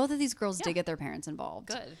involved. And both of these girls Yeah. did get their parents involved.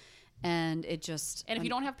 Good. And it just. And if you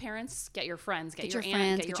don't have parents, get your friends, get your your aunt,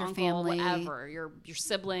 friends, get get your your uncle, family. whatever, your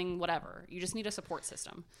sibling, whatever. You just need a support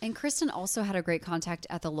system. And Kristen also had a great contact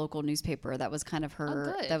at the local newspaper. That was kind of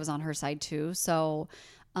her. good. That was on her side too. So.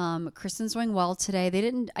 Kristen's doing well today.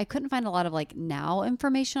 I couldn't find a lot of like now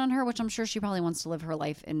information on her, which I'm sure she probably wants to live her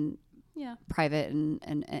life in Yeah. private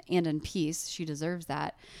and in peace. She deserves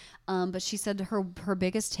that. But she said her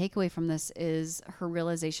biggest takeaway from this is her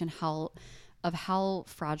realization of how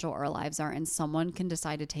fragile our lives are, and someone can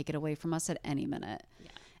decide to take it away from us at any minute.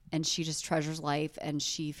 Yeah. And she just treasures life, and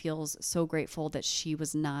she feels so grateful that she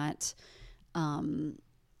was not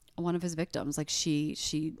one of his victims. Like she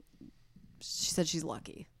said she's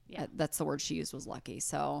lucky. Yeah. That's the word she used, was lucky.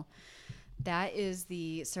 So that is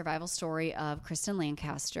the survival story of Kristen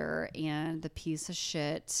Lancaster and the piece of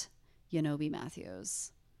shit Yanobi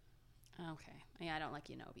Matthews. Okay. Yeah, I don't like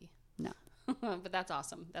Yanobi. No. But that's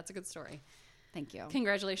awesome. That's a good story. Thank you.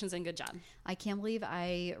 Congratulations and good job. I can't believe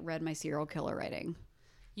I read my serial killer writing.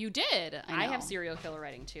 You did. I know. have serial killer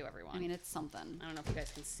writing too, everyone. I mean, it's something. I don't know if you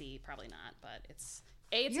guys can see. Probably not. But it's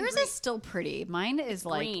Yours is still pretty. Mine is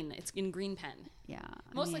like green. It's in green pen. Yeah.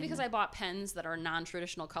 Mostly because I bought pens that are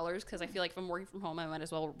non-traditional colors because I feel like if I'm working from home, I might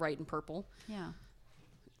as well write in purple. Yeah.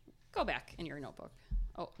 Go back in your notebook.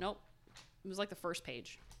 Oh, nope. It was like the first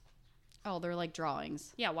page. Oh, they're like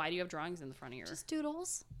drawings. Yeah, why do you have drawings in the front of your... Just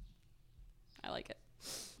doodles. I like it.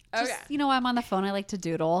 Just, you know, I'm on the phone. I like to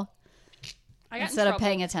doodle I got in instead of trouble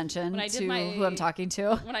paying attention when I did to my- who I'm talking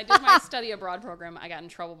to. When I did my study abroad program, I got in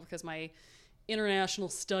trouble because my international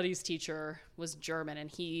studies teacher was German, and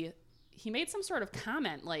he made some sort of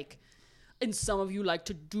comment like, and some of you like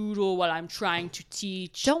to doodle while I'm trying to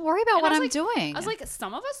teach. Don't worry about And what I I'm was like- doing. I was like,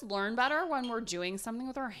 some of us learn better when we're doing something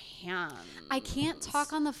with our hands. I can't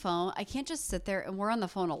talk on the phone. I can't just sit there, and we're on the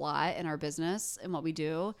phone a lot in our business and what we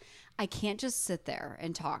do. I can't just sit there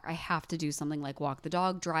and talk. I have to do something like walk the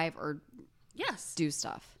dog, drive, or Yes. do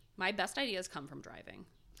stuff. My best ideas come from driving.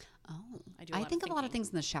 Oh, I do. I think of a lot of things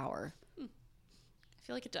in the shower. I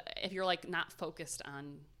feel like if you're like not focused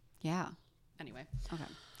on. Yeah. Anyway, Okay.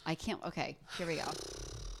 I can't. Okay. Here we go.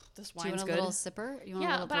 this Do you wine's want a good. little sipper? You want a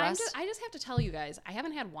Yeah, little but thrust? I just have to tell you guys, I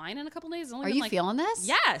haven't had wine in a couple days. It's only Are been you like, feeling this?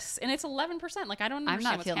 Yes, and it's 11%. Like I don't I'm understand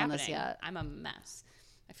not what's feeling happening. this yet. I'm a mess.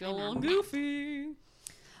 I feel I'm a a little mess. goofy.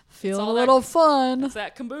 Feeling a all little fun. It's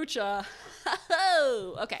that kombucha.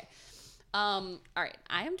 Okay. All right.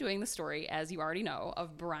 I am doing the story, as you already know,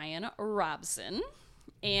 of Brian Robson.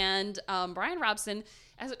 And Brian Robson,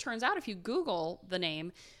 as it turns out, if you Google the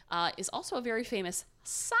name, is also a very famous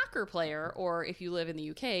soccer player, or if you live in the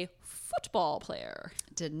UK, football player.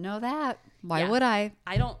 Didn't know that. Why Yeah. would I?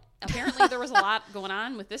 I don't. Apparently, there was a lot going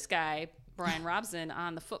on with this guy, Brian Robson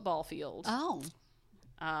on the football field. Oh.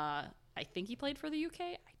 I think he played for the UK.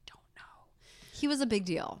 I don't know. He was a big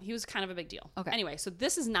deal. He was kind of a big deal. Okay. Anyway, so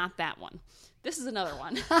this is not that one. This is another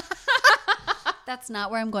one. That's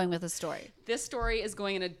not where I'm going with the story. This story is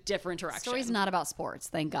going in a different The direction. story's not about sports,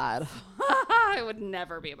 thank God. It would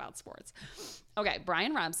never be about sports. Okay,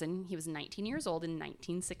 Brian Robson, he was 19 years old in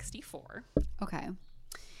 1964. Okay.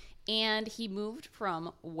 And he moved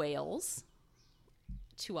from Wales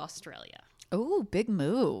to Australia. Oh, big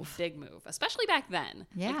move. Big move, especially back then.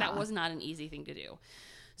 Like, Yeah. that was not an easy thing to do.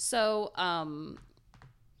 So,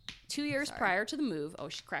 2 years prior to the move, oh,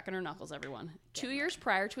 she's cracking her knuckles, everyone. 2 years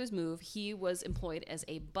prior to his move, he was employed as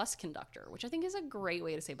a bus conductor, which I think is a great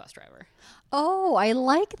way to say bus driver. Oh, I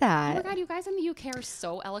like Oh that. my God, you guys in the UK are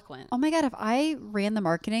so eloquent. Oh my God, if I ran the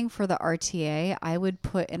marketing for the RTA, I would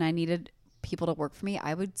put, and I needed people to work for me,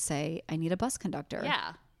 I would say I need a bus conductor.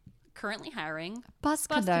 Yeah. Currently hiring Bus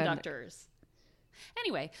bus conductor. conductors.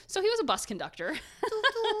 Anyway, so he was a bus conductor.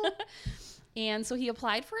 And so he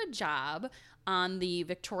applied for a job on the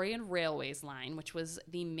Victorian Railways line, which was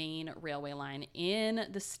the main railway line in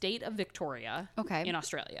the state of Victoria Okay. in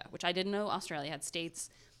Australia, which I didn't know Australia had states.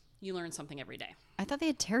 You learn something every day. I thought they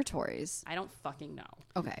had territories. I don't fucking know.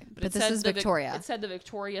 Okay. But it this said is the Victoria. It said the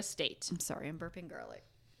Victoria state. I'm sorry, I'm burping garlic.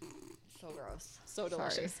 So gross. So Sorry.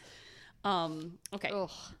 delicious. Okay.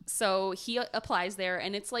 Ugh. So he applies there,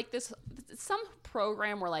 and it's like this some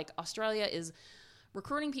program where like Australia is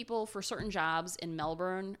recruiting people for certain jobs in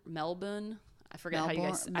Melbourne. I forget how you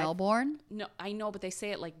guys. Melbourne? No, I know, but they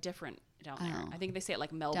say it like different down there. Oh. I think they say it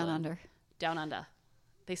like Melbourne. Down under. Down under.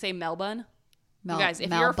 They say Melbourne. Mel- You guys, if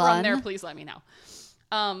you're from there, Melbourne? please let me know.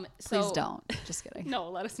 Please don't. Just kidding. No,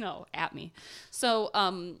 let us know at me. So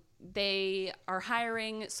they are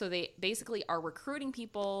hiring. So they basically are recruiting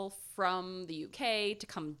people from the UK to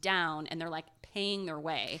come down, and they're like paying their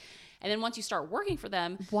way. And then once you start working for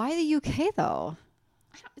them, Why the UK though?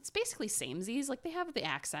 it's basically samesies. Like they have the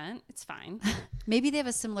accent. It's fine. Maybe they have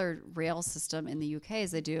a similar rail system in the UK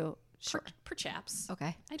as they do. Sure. Perchaps.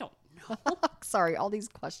 Okay. I don't know. Sorry, all these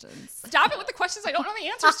questions. Stop it with the questions I don't know the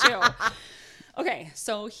answers to. Okay,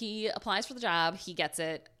 so he applies for the job, he gets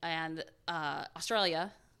it, and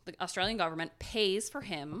Australia, the Australian government, pays for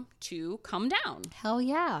him to come down. Hell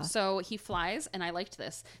yeah. So he flies, and I liked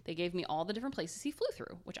this. They gave me all the different places he flew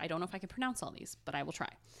through, which I don't know if I can pronounce all these, but I will try.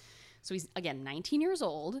 So he's, again, 19 years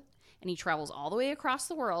old, and he travels all the way across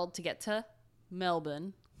the world to get to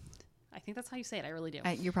Melbourne. I think that's how you say it. I really do.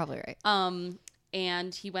 You're probably right.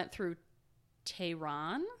 And he went through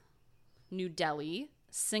Tehran, New Delhi,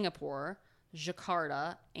 Singapore,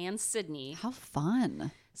 Jakarta, and Sydney. How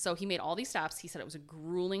fun. So he made all these stops. He said it was a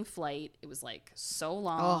grueling flight. It was like so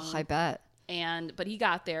long. Oh, I bet. But he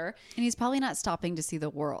got there. And he's probably not stopping to see the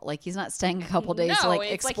world. Like he's not staying a couple days No, to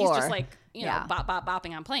like it's explore. like he's just like, you know, Yeah.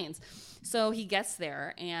 bopping on planes. So he gets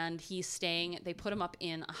there and he's staying. They put him up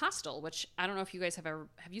in a hostel, which I don't know if you guys have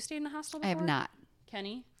you stayed in a hostel before? I have not.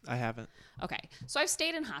 Kenny? I haven't. Okay. So I've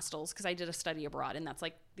stayed in hostels because I did a study abroad, and that's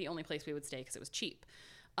like the only place we would stay because it was cheap.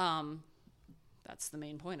 That's the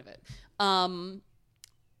main point of it.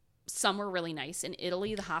 Some were really nice. In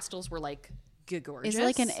Italy, the hostels were like gorgeous. Is it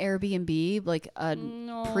like an Airbnb, like a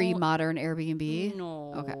pre-modern Airbnb?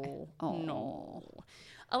 No. Okay. Oh. No.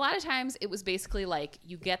 A lot of times it was basically like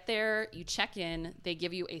you get there, you check in, they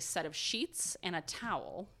give you a set of sheets and a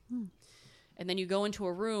towel. And then you go into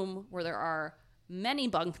a room where there are many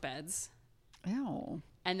bunk beds. Ew.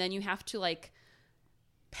 And then you have to like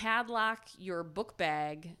padlock your book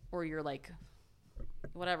bag or your like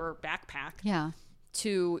whatever backpack Yeah.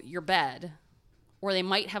 to your bed. Or they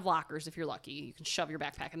might have lockers if you're lucky. You can shove your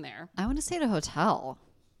backpack in there. I want to stay at a hotel.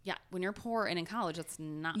 Yeah, when you're poor and in college, that's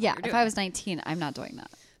not Yeah. what you're If doing. I was 19, I'm not doing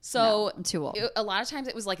that. So No, I'm too old. A lot of times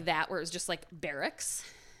it was like that, where it was just like barracks,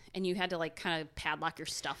 and you had to like kind of padlock your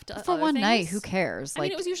stuff to For other one things. night, who cares? I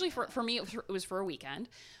mean, it was usually for me. It was for a weekend.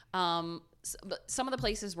 But some of the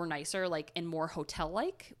places were nicer, like and more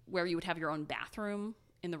hotel-like, where you would have your own bathroom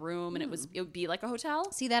in the room, and it would be like a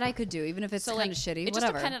hotel. See, that I could do, even if it's So kind like of shitty. it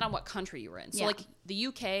Whatever. just depended on what country you were in. So Yeah. like the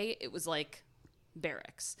UK, it was like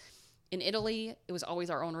barracks. In Italy, it was always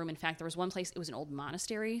our own room. In fact, there was one place, it was an old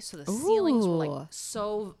monastery. So the ceilings were Ooh.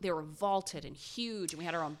 like they were vaulted and huge. And we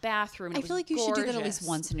had our own bathroom. And I it feel was like you should do that at least gorgeous.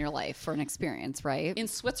 once in your life for an experience, right? In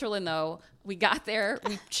Switzerland, though, we got there,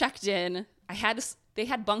 we checked in. They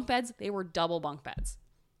had bunk beds. They were double bunk beds,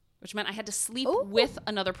 which meant I had to sleep Ooh. with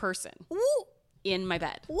another person Ooh, in my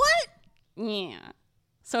bed. what? Yeah.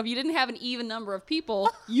 So if you didn't have an even number of people,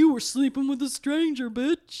 you were sleeping with a stranger,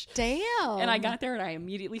 bitch. Damn. And I got there and I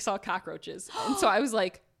immediately saw cockroaches. And so I was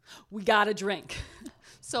like, we got to drink.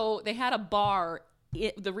 So they had a bar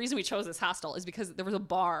the reason we chose this hostel is because there was a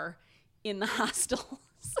bar in the hostel.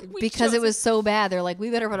 So because it was so bad, they're like,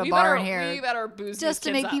 we better put a bar in here. We better booze just to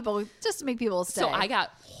these make kids up. people stay. So I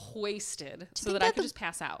got wasted so that I could just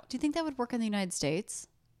pass out. Do you think that would work in the United States?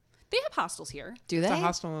 They have hostels here. Do It's a they?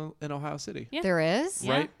 hostel in Ohio City. Yeah. There is?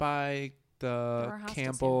 Yeah. Right by There the are hostels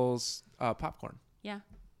Campbell's popcorn. Yeah.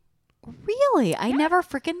 Really? I never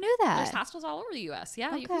freaking knew There's that. hostels all over the U.S.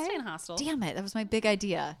 Yeah, you can Okay. stay in a hostel. Damn it. That was my big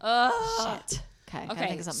idea. Shit. Okay. Gotta Okay,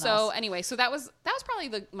 think of something so else. anyway, so that was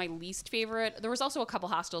probably my least favorite. There was also a couple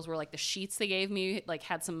hostels where like the sheets they gave me like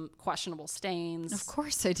had some questionable stains. Of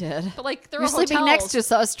course I did. But like there You're were sleeping hotels. next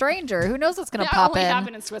to a stranger. Who knows what's going to That pop only in?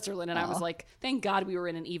 happened in Switzerland, and I was Oh. like, thank God we were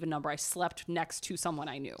in an even number. I slept next to someone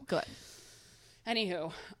I knew. Good.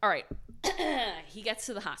 Anywho, all right. He gets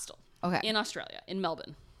to the hostel Okay. in Australia, in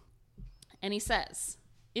Melbourne, and he says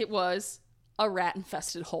it was a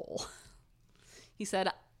rat-infested hole. He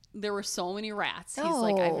said there were so many rats. He's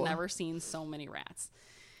like, I've Oh. never seen so many rats.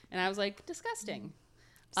 And I was like, disgusting.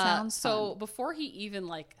 Sounds so before he even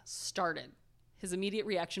like started, his immediate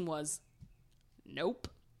reaction was, nope.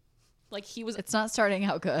 Like It's not starting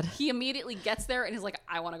out good. he immediately gets there and is like,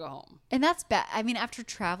 I want to go home. And that's bad. I mean, after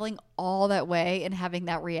traveling all that way and having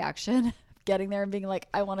that reaction, getting there and being like,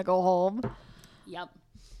 I want to go home. Yep.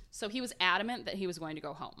 So he was adamant that he was going to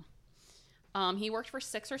go home. He worked for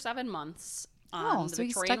 6 or 7 months on the so he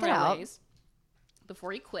Victorian stuck it out. Railways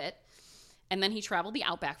before he quit. And then he traveled the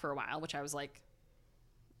Outback for a while, which I was like,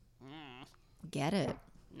 Get it.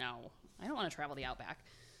 no, I don't want to travel the Outback.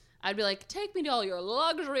 I'd be like, take me to all your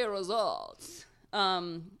luxury resorts.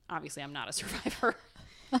 Obviously, I'm not a survivor.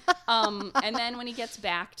 And then when he gets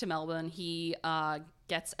back to Melbourne, he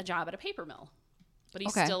gets a job at a paper mill. But he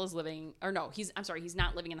Okay. still is living, or no, he's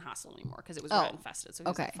not living in the hostel anymore because it was Oh. rat infested. So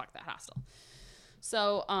he's Okay. like, fuck that hostel.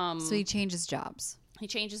 So, So he changes jobs. he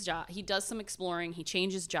changes job. He does some exploring. He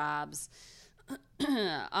changes jobs.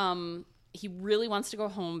 He really wants to go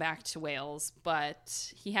home back to Wales,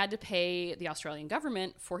 but he had to pay the Australian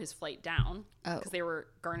government for his flight down because they were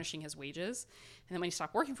garnishing his wages. And then when he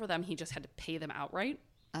stopped working for them, he just had to pay them outright.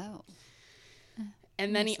 Oh.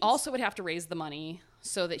 And then he also would have to raise the money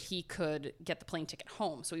so that he could get the plane ticket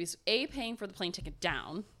home. So he's paying for the plane ticket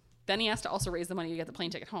down. Then he has to also raise the money to get the plane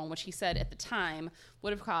ticket home, which he said at the time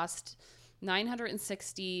would have cost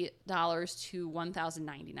 $960 to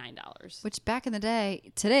 $1,099. Which back in the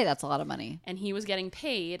day, today that's a lot of money. And he was getting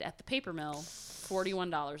paid at the paper mill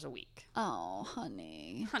 $41 a week. Oh,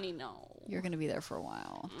 honey. Honey, no. You're going to be there for a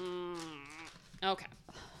while. Okay.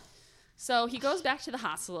 So he goes back to the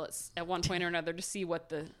hostel at one point or another to see what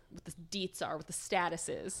the deets are, what the status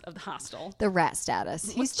is of the hostel. The rat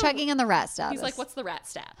status. He's checking on the rat status. He's like, what's the rat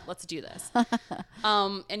stat? Let's do this.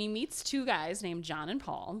 And he meets 2 guys named John and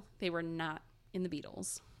Paul. They were not in the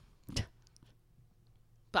Beatles,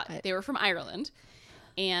 but they were from Ireland.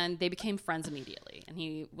 And they became friends immediately. And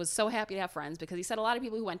he was so happy to have friends because he said a lot of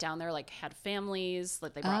people who went down there like had families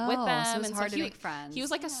that they brought with Oh, them. so it was and hard to he, make friends. He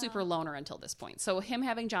was like a super loner until this point. So him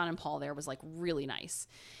having John and Paul there was like really nice.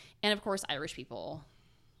 And of course, Irish people,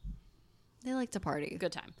 They like to party.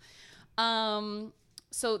 good time.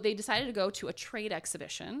 So they decided to go to a trade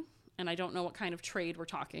exhibition. And I don't know what kind of trade we're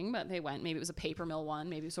talking, but they went. Maybe it was a paper mill one.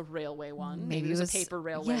 Maybe it was a railway one. Maybe it was a paper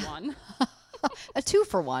railway one. A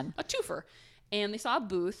 2-for-1. A twofer. And they saw a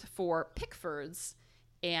booth for Pickfords,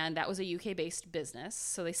 and that was a UK-based business.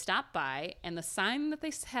 So they stopped by, and the sign that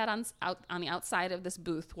they had on the outside of this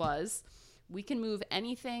booth was, "We can move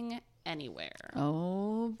anything, anywhere."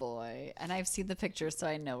 Oh, boy. And I've seen the picture, so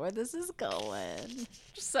I know where this is going.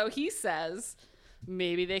 So he says,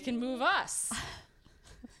 maybe they can move us.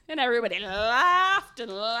 And everybody laughed and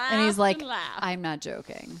laughed And he's like, and laughed. I'm not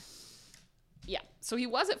joking. Yeah. So he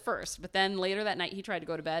was at first, but then later that night he tried to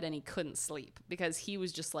go to bed and he couldn't sleep because he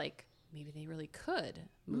was just like, maybe they really could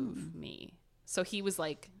move me. So he was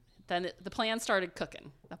like, then the plan started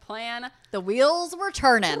cooking. The wheels were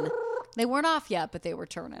turning. They weren't off yet, but they were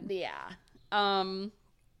turning. Yeah.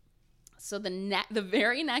 So the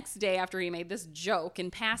very next day after he made this joke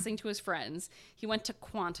in passing to his friends, he went to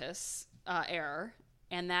Qantas Air,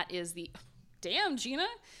 and that is the damn Gina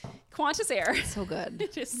Qantas Air. So good.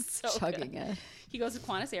 It is so Chugging good. it. He goes to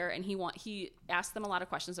Qantas Air and he asked them a lot of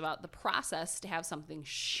questions about the process to have something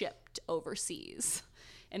shipped overseas,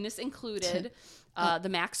 and this included the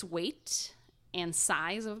max weight and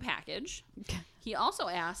size of a package. He also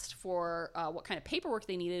asked for what kind of paperwork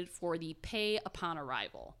they needed for the pay upon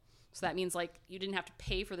arrival. So that means like you didn't have to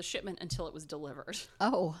pay for the shipment until it was delivered.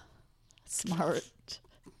 Oh, smart.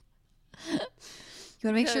 You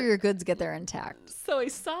want to make sure your goods get there intact. So he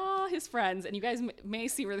saw his friends, and you guys may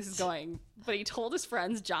see where this is going, but he told his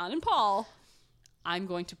friends, John and Paul, I'm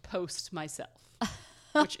going to post myself,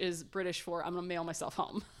 which is British for I'm going to mail myself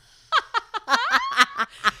home.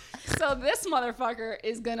 So this motherfucker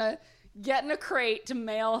is going to get in a crate to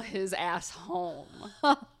mail his ass home.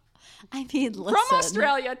 I mean, listen. From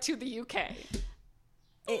Australia to the UK.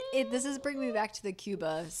 This is bringing me back to the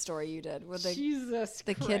Cuba story you did, where Jesus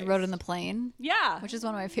the Christ. kid rode in the plane, Yeah. which is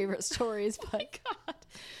one of my favorite stories. But God.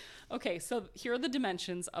 Okay, so here are the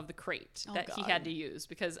dimensions of the crate that he God. had to use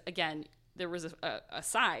because, again, there was a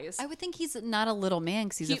size. I would think he's not a little man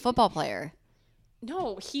because he's a He- football player.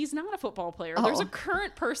 No, he's not a football player. There's a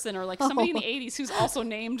current person or like somebody in the 80s who's also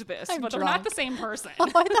named this, I'm but they're not drunk. the same person. Oh, I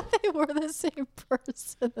thought they were the same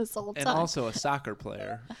person this whole And time. also a soccer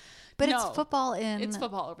player. But No. it's football in. It's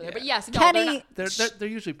football over there. Yeah. But yes, no, Kenny. They're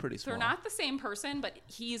usually pretty small. they're not the same person, but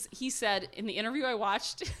he said in the interview I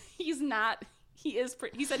watched, he said he is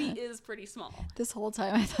pretty small. This whole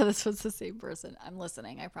time I thought this was the same person. I'm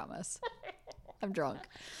listening, I promise. I'm drunk.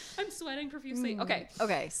 I'm sweating profusely. Okay.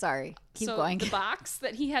 Okay, sorry. Keep So going. the box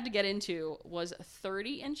that he had to get into was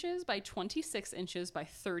 30 inches by 26 inches by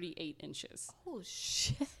 38 inches. Oh,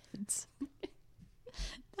 shit.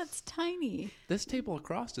 That's tiny. This table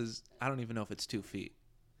across is, I don't even know if it's 2 feet.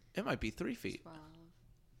 It might be 3 feet.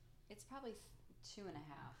 It's probably 2.5.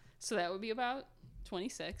 So that would be about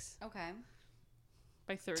 26 Okay.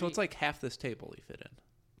 by 30. So it's like half this table we fit in.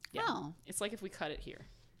 Yeah. Oh. It's like if we cut it here.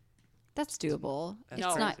 That's doable. That's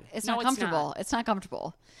It's No. not. crazy. It's No, not it's comfortable. not. It's not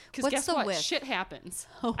comfortable. Because What's guess the what? width? Shit happens.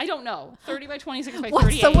 Oh. I don't know. 30 by 26 by 38.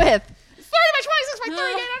 What's the width? 30 by 26 by 38.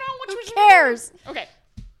 I don't know which Who was cares? Okay.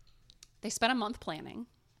 They spent a month planning.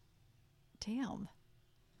 Damn.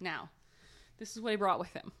 Now, this is what he brought with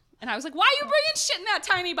him. And I was like, why are you bringing shit in that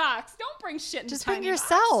tiny box? Don't bring shit in Just a tiny bring box.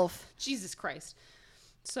 yourself. Jesus Christ.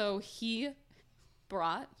 So he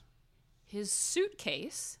brought his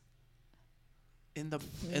suitcase. In the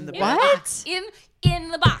in the What? box.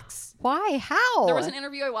 In the box. Why? How? There was an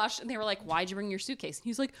interview I watched, and they were like, "Why'd you bring your suitcase?" And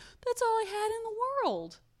he's like, "That's all I had in the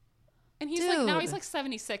world." And he's like, now Dude. he's like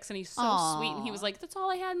 76, and he's so Aw. sweet. And he was like, "That's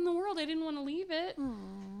all I had in the world. I didn't want to leave it."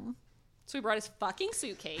 So he brought his fucking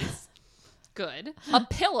suitcase. Good. A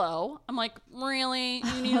pillow. I'm like, really?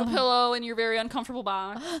 You need a pillow in your very uncomfortable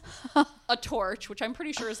box? A torch, which I'm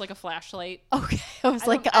pretty sure is like a flashlight. Okay. I was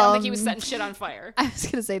like, I don't think he was setting shit on fire. I was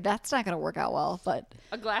gonna say that's not gonna work out well, but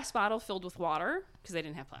A glass bottle filled with water, because they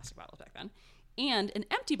didn't have plastic bottles back then, and an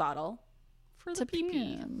empty bottle for the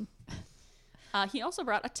pee-pee. man. He also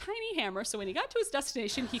brought a tiny hammer, so when he got to his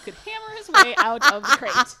destination, he could hammer his way out of the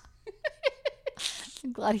crate.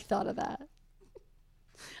 I'm glad he thought of that.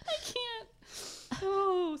 I can't.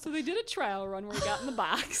 Oh, so they did a trial run where he got in the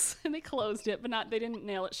box, and they closed it, but they didn't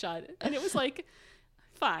nail it shut. And it was like,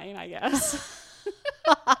 fine, I guess.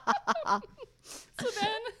 So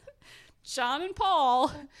then, John and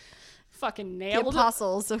Paul fucking The nailed it.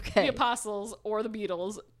 apostles, okay. The apostles or the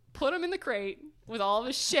Beatles put him in the crate with all of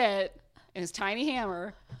his shit and his tiny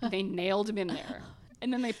hammer. They nailed him in there.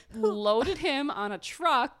 And then they loaded him on a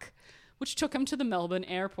truck, which took him to the Melbourne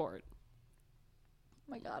airport.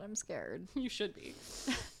 Oh my god, I'm scared. You should be.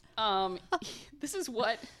 This is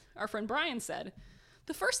what our friend Brian said.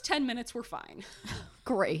 The first 10 minutes were fine.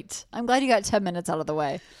 Great. I'm glad you got 10 minutes out of the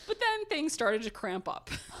way. But then things started to cramp up.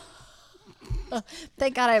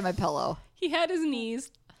 Thank God I have my pillow. He had his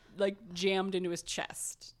knees like jammed into his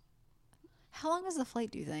chest. How long is the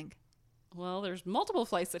flight, do you think? Well, there's multiple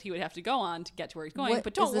flights that he would have to go on to get to where he's going. What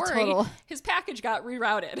But is don't the worry, total? his package got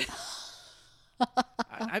rerouted.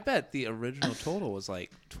 I bet the original total was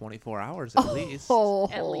like 24 hours at least. Oh,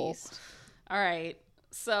 At least. All right.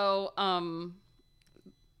 So,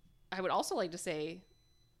 I would also like to say,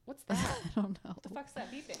 what's that? I don't know. The fuck's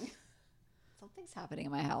that beeping? Something's happening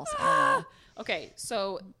in my house. I don't know. Okay,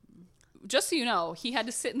 so just so you know, he had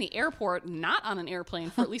to sit in the airport, not on an airplane,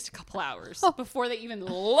 for at least a couple hours before they even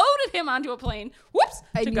loaded him onto a plane. Whoops!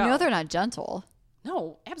 And To you go. know they're not gentle.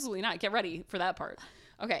 No, absolutely not. Get ready for that part.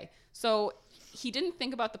 Okay, so he didn't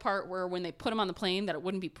think about the part where when they put him on the plane that it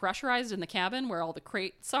wouldn't be pressurized in the cabin where all the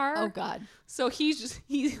crates are. Oh God. So he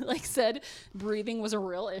like said breathing was a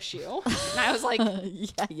real issue. And I was like,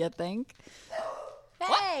 Yeah, you think?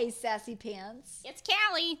 Hey, sassy pants. it's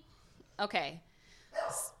Callie. Okay.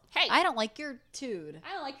 Hey, I don't like your tude.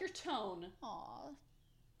 I don't like your tone. Aw.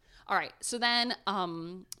 All right. So then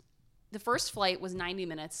the first flight was 90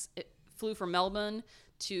 minutes. It flew from Melbourne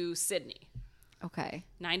to Sydney. Okay.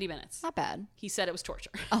 90 minutes. Not bad. He said it was torture,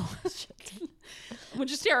 Oh, shit.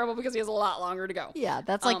 which is terrible because he has a lot longer to go. Yeah,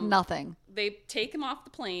 that's like nothing. They take him off the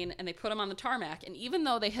plane and they put him on the tarmac. And even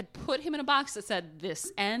though they had put him in a box that said,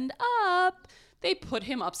 "This end up," They put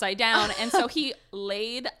him upside down, and so he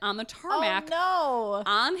laid on the tarmac Oh,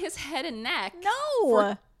 on his head and neck no.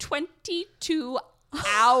 for 22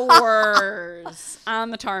 hours on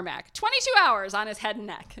the tarmac. 22 hours on his head and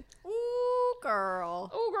neck. Ooh, girl.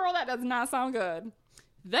 Oh, girl, that does not sound good.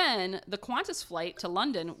 Then the Qantas flight to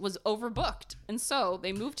London was overbooked, and so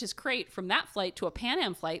they moved his crate from that flight to a Pan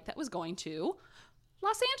Am flight that was going to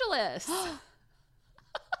Los Angeles.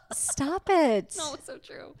 Stop it. No, it's so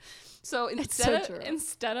true. So so true.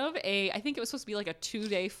 instead of I think it was supposed to be like a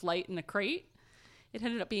 2-day flight in the crate, it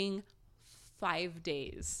ended up being 5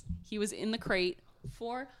 days. He was in the crate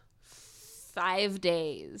for 5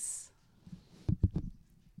 days.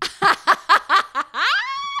 5 days.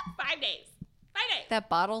 5 days. That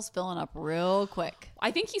bottle's filling up real quick.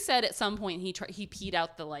 I think he said at some point he peed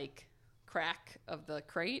out the like crack of the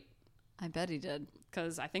crate I bet he did.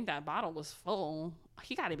 because I think that bottle was full.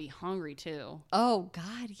 He got to be hungry too. Oh,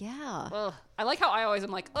 God, yeah. Ugh. I like how I always am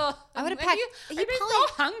like, ugh. I would have I'd packed. be so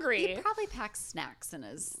hungry. He probably packed snacks in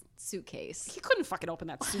his suitcase. He couldn't fucking open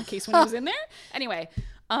that suitcase when he was in there. Anyway,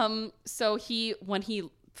 so when he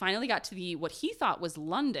finally got to what he thought was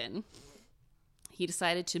London, he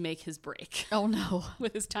decided to make his break Oh, no.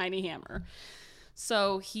 with his tiny hammer.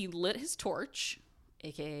 So he lit his torch,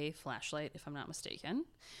 aka flashlight, if I'm not mistaken,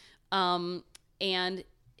 and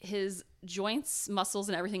his joints, muscles,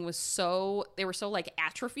 and everything were so like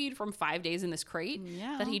atrophied from 5 days in this crate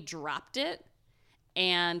that he dropped it,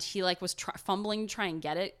 and he like was fumbling to try and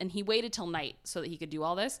get it, and he waited till night so that he could do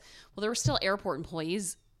all this. Well, there were still airport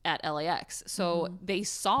employees at LAX, so they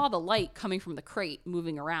saw the light coming from the crate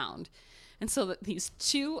moving around, and so that these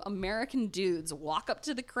two American dudes walk up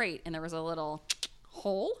to the crate, and there was a little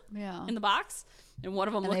hole in the box, and one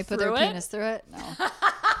of them And looked they put through their it. penis through it? No.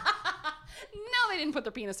 No, they didn't put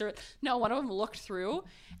their penis through it. No, one of them looked through,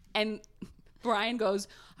 and Brian goes,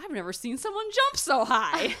 "I've never seen someone jump so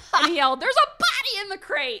high." And he yelled, "There's a body in the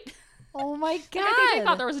crate!" Oh, my God. I think they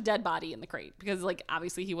thought there was a dead body in the crate because, like,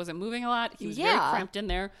 obviously he wasn't moving a lot. He was very cramped in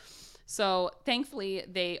there. So, thankfully,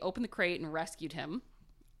 they opened the crate and rescued him.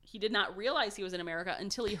 He did not realize he was in America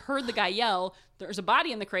until he heard the guy yell, "There's a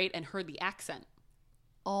body in the crate," and heard the accent.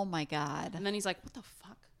 Oh, my God. And then he's like, "What the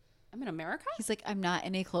fuck? I'm in America?" He's like, I'm not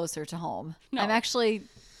any closer to home. No. I'm actually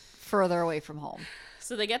further away from home.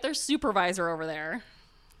 So they get their supervisor over there,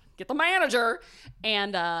 get the manager,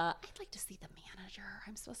 and I'd like to see the manager.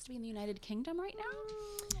 I'm supposed to be in the United Kingdom right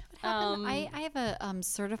now. I have a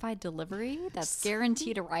certified delivery that's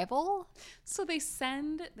guaranteed arrival. So they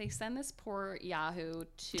send this poor Yahoo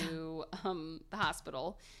to the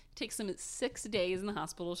hospital. It takes him 6 days in the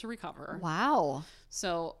hospital to recover. Wow.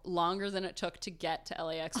 So longer than it took to get to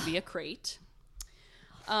LAX via crate.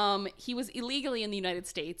 He was illegally in the United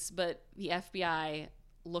States, but the FBI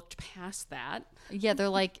looked past that. Yeah, they're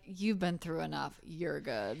like, you've been through enough. You're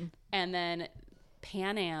good. And then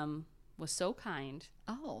Pan Am was so kind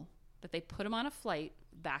Oh. that they put him on a flight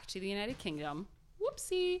back to the United Kingdom.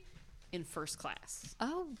 Whoopsie. In first class.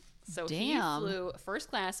 Oh, So damn. he flew first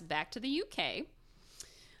class back to the UK.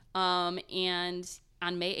 And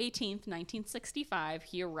on May 18th, 1965,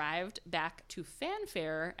 he arrived back to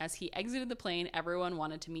fanfare. As he exited the plane, everyone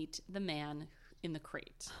wanted to meet the man in the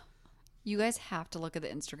crate. You guys have to look at the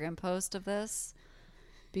Instagram post of this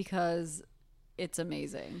because it's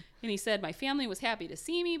amazing. And he said, "My family was happy to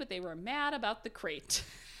see me, but they were mad about the crate."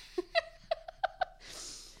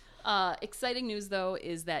 Exciting news, though,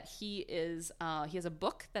 is that he has a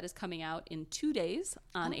book that is coming out in 2 days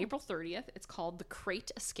on April 30th. It's called The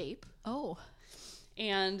Crate Escape. Oh.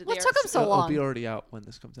 And What they took are- him so It'll long? be already out when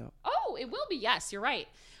this comes out. Oh, it will be. Yes, you're right.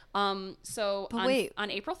 So But wait. on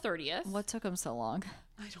April 30th, What took him so long?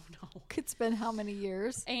 I don't know. It's been how many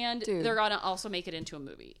years? And Dude. they're gonna also make it into a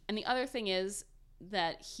movie. And the other thing is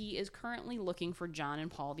that he is currently looking for John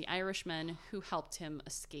and Paul, the Irishmen who helped him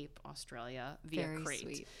escape Australia via Very crate.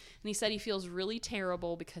 sweet. And he said he feels really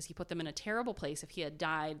terrible because he put them in a terrible place. If he had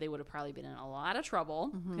died, they would have probably been in a lot of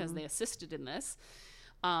trouble because they assisted in this.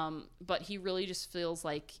 But he really just feels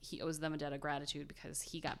like he owes them a debt of gratitude because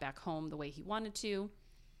he got back home the way he wanted to.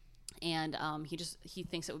 And he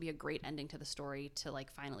thinks it would be a great ending to the story to like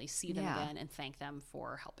finally see them Yeah. again and thank them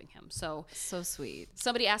for helping him. So So sweet.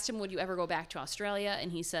 somebody asked him, would you ever go back to Australia?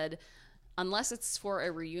 And he said, unless it's for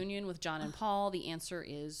a reunion with John and Paul, the answer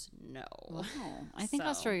is no. Wow. I think So-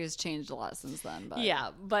 Australia's changed a lot since then. But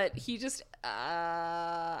Yeah, but he just,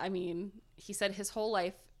 he said his whole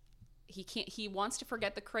life, he wants to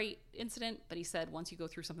forget the crate incident, but he said once you go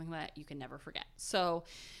through something like that, you can never forget. So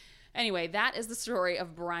anyway, that is the story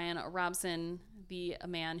of Brian Robson, a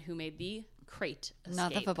man who made the crate escape.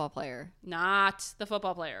 Not the football player. Not the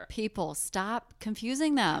football player. People, stop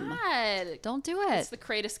confusing them. God. Don't do It's it. the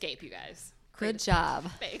crate escape, you guys. Crate Good escape.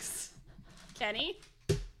 job. Thanks. Kenny?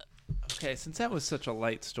 Okay, since that was such a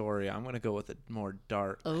light story, I'm going to go with a more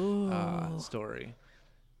dark story.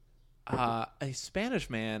 A Spanish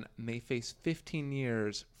man may face 15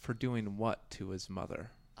 years for doing what to his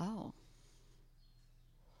mother? Oh.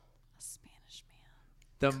 A Spanish man.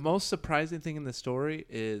 The most surprising thing in the story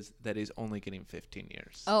is that he's only getting 15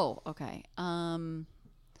 years. Oh, okay.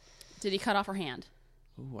 Did he cut off her hand?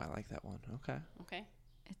 Ooh, I like that one. Okay. Okay.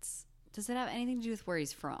 Does it have anything to do with where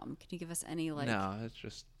he's from? Can you give us any No, it's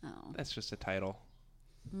just Oh. that's just a title.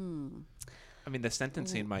 I mean, the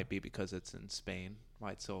sentencing might be because it's in Spain.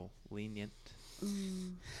 Why it's so lenient.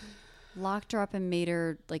 Locked her up and made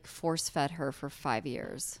her force fed her for 5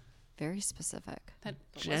 years. Very specific. That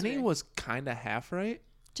Jenny weird. was kind of half right.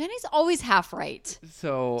 Jenny's always half right.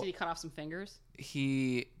 So Did he cut off some fingers?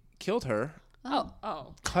 he killed her,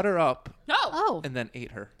 Oh. cut her up, No. Oh. and then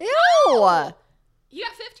ate her. Ew. You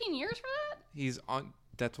got 15 years for that? He's on.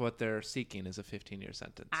 That's what they're seeking is a 15-year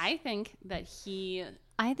sentence. I think that he...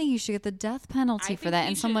 I think you should get the death penalty I for think that, you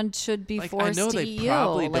and should- someone should be Like, I forced know to they eat you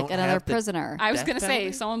probably like don't another have the- prisoner. I was Death going to say,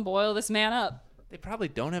 penalty? someone boil this man up. They probably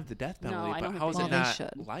don't have the death No, penalty, I but don't how is think it they not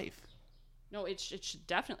should. life? No, it should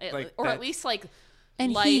definitely... Like or that- at least,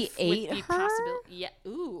 And life he with ate the her? possibility... Yeah.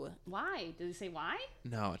 Ooh. Why? Did he say why?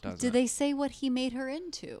 No, it doesn't. Did they say what he made her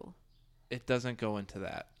into? It doesn't go into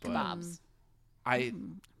that. But Kebabs.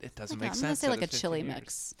 It doesn't Okay, make I'm sense. gonna say that like a it's chili 15 years.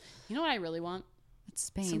 mix. You know what I really want? It's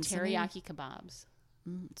Spain. Some so maybe- teriyaki kebabs.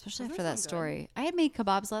 especially Doesn't after that that sound good? story. I had made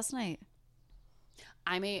kebabs last night.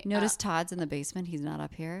 I may... Notice Todd's in the basement. He's not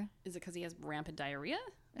up here. is it because he has rampant diarrhea?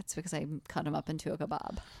 It's because I cut him up into a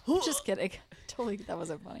kebab. Just kidding. Totally, that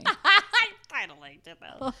wasn't funny. I kind of liked it,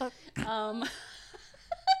 though.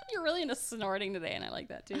 You're really into snorting today, and I like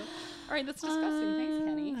that, too. All right, that's disgusting. Thanks,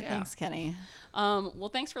 Kenny. Thanks, Kenny. Well,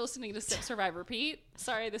 thanks for listening to Sip, Survive, Repeat.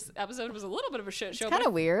 Sorry, this episode was a little bit of a shit show. Kind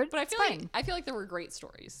of weird, But I It's feel like there were great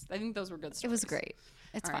stories. I think those were good stories. It was great.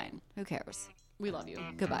 It's All right. fine. Who cares? We love you.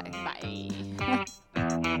 Goodbye.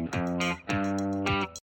 Bye.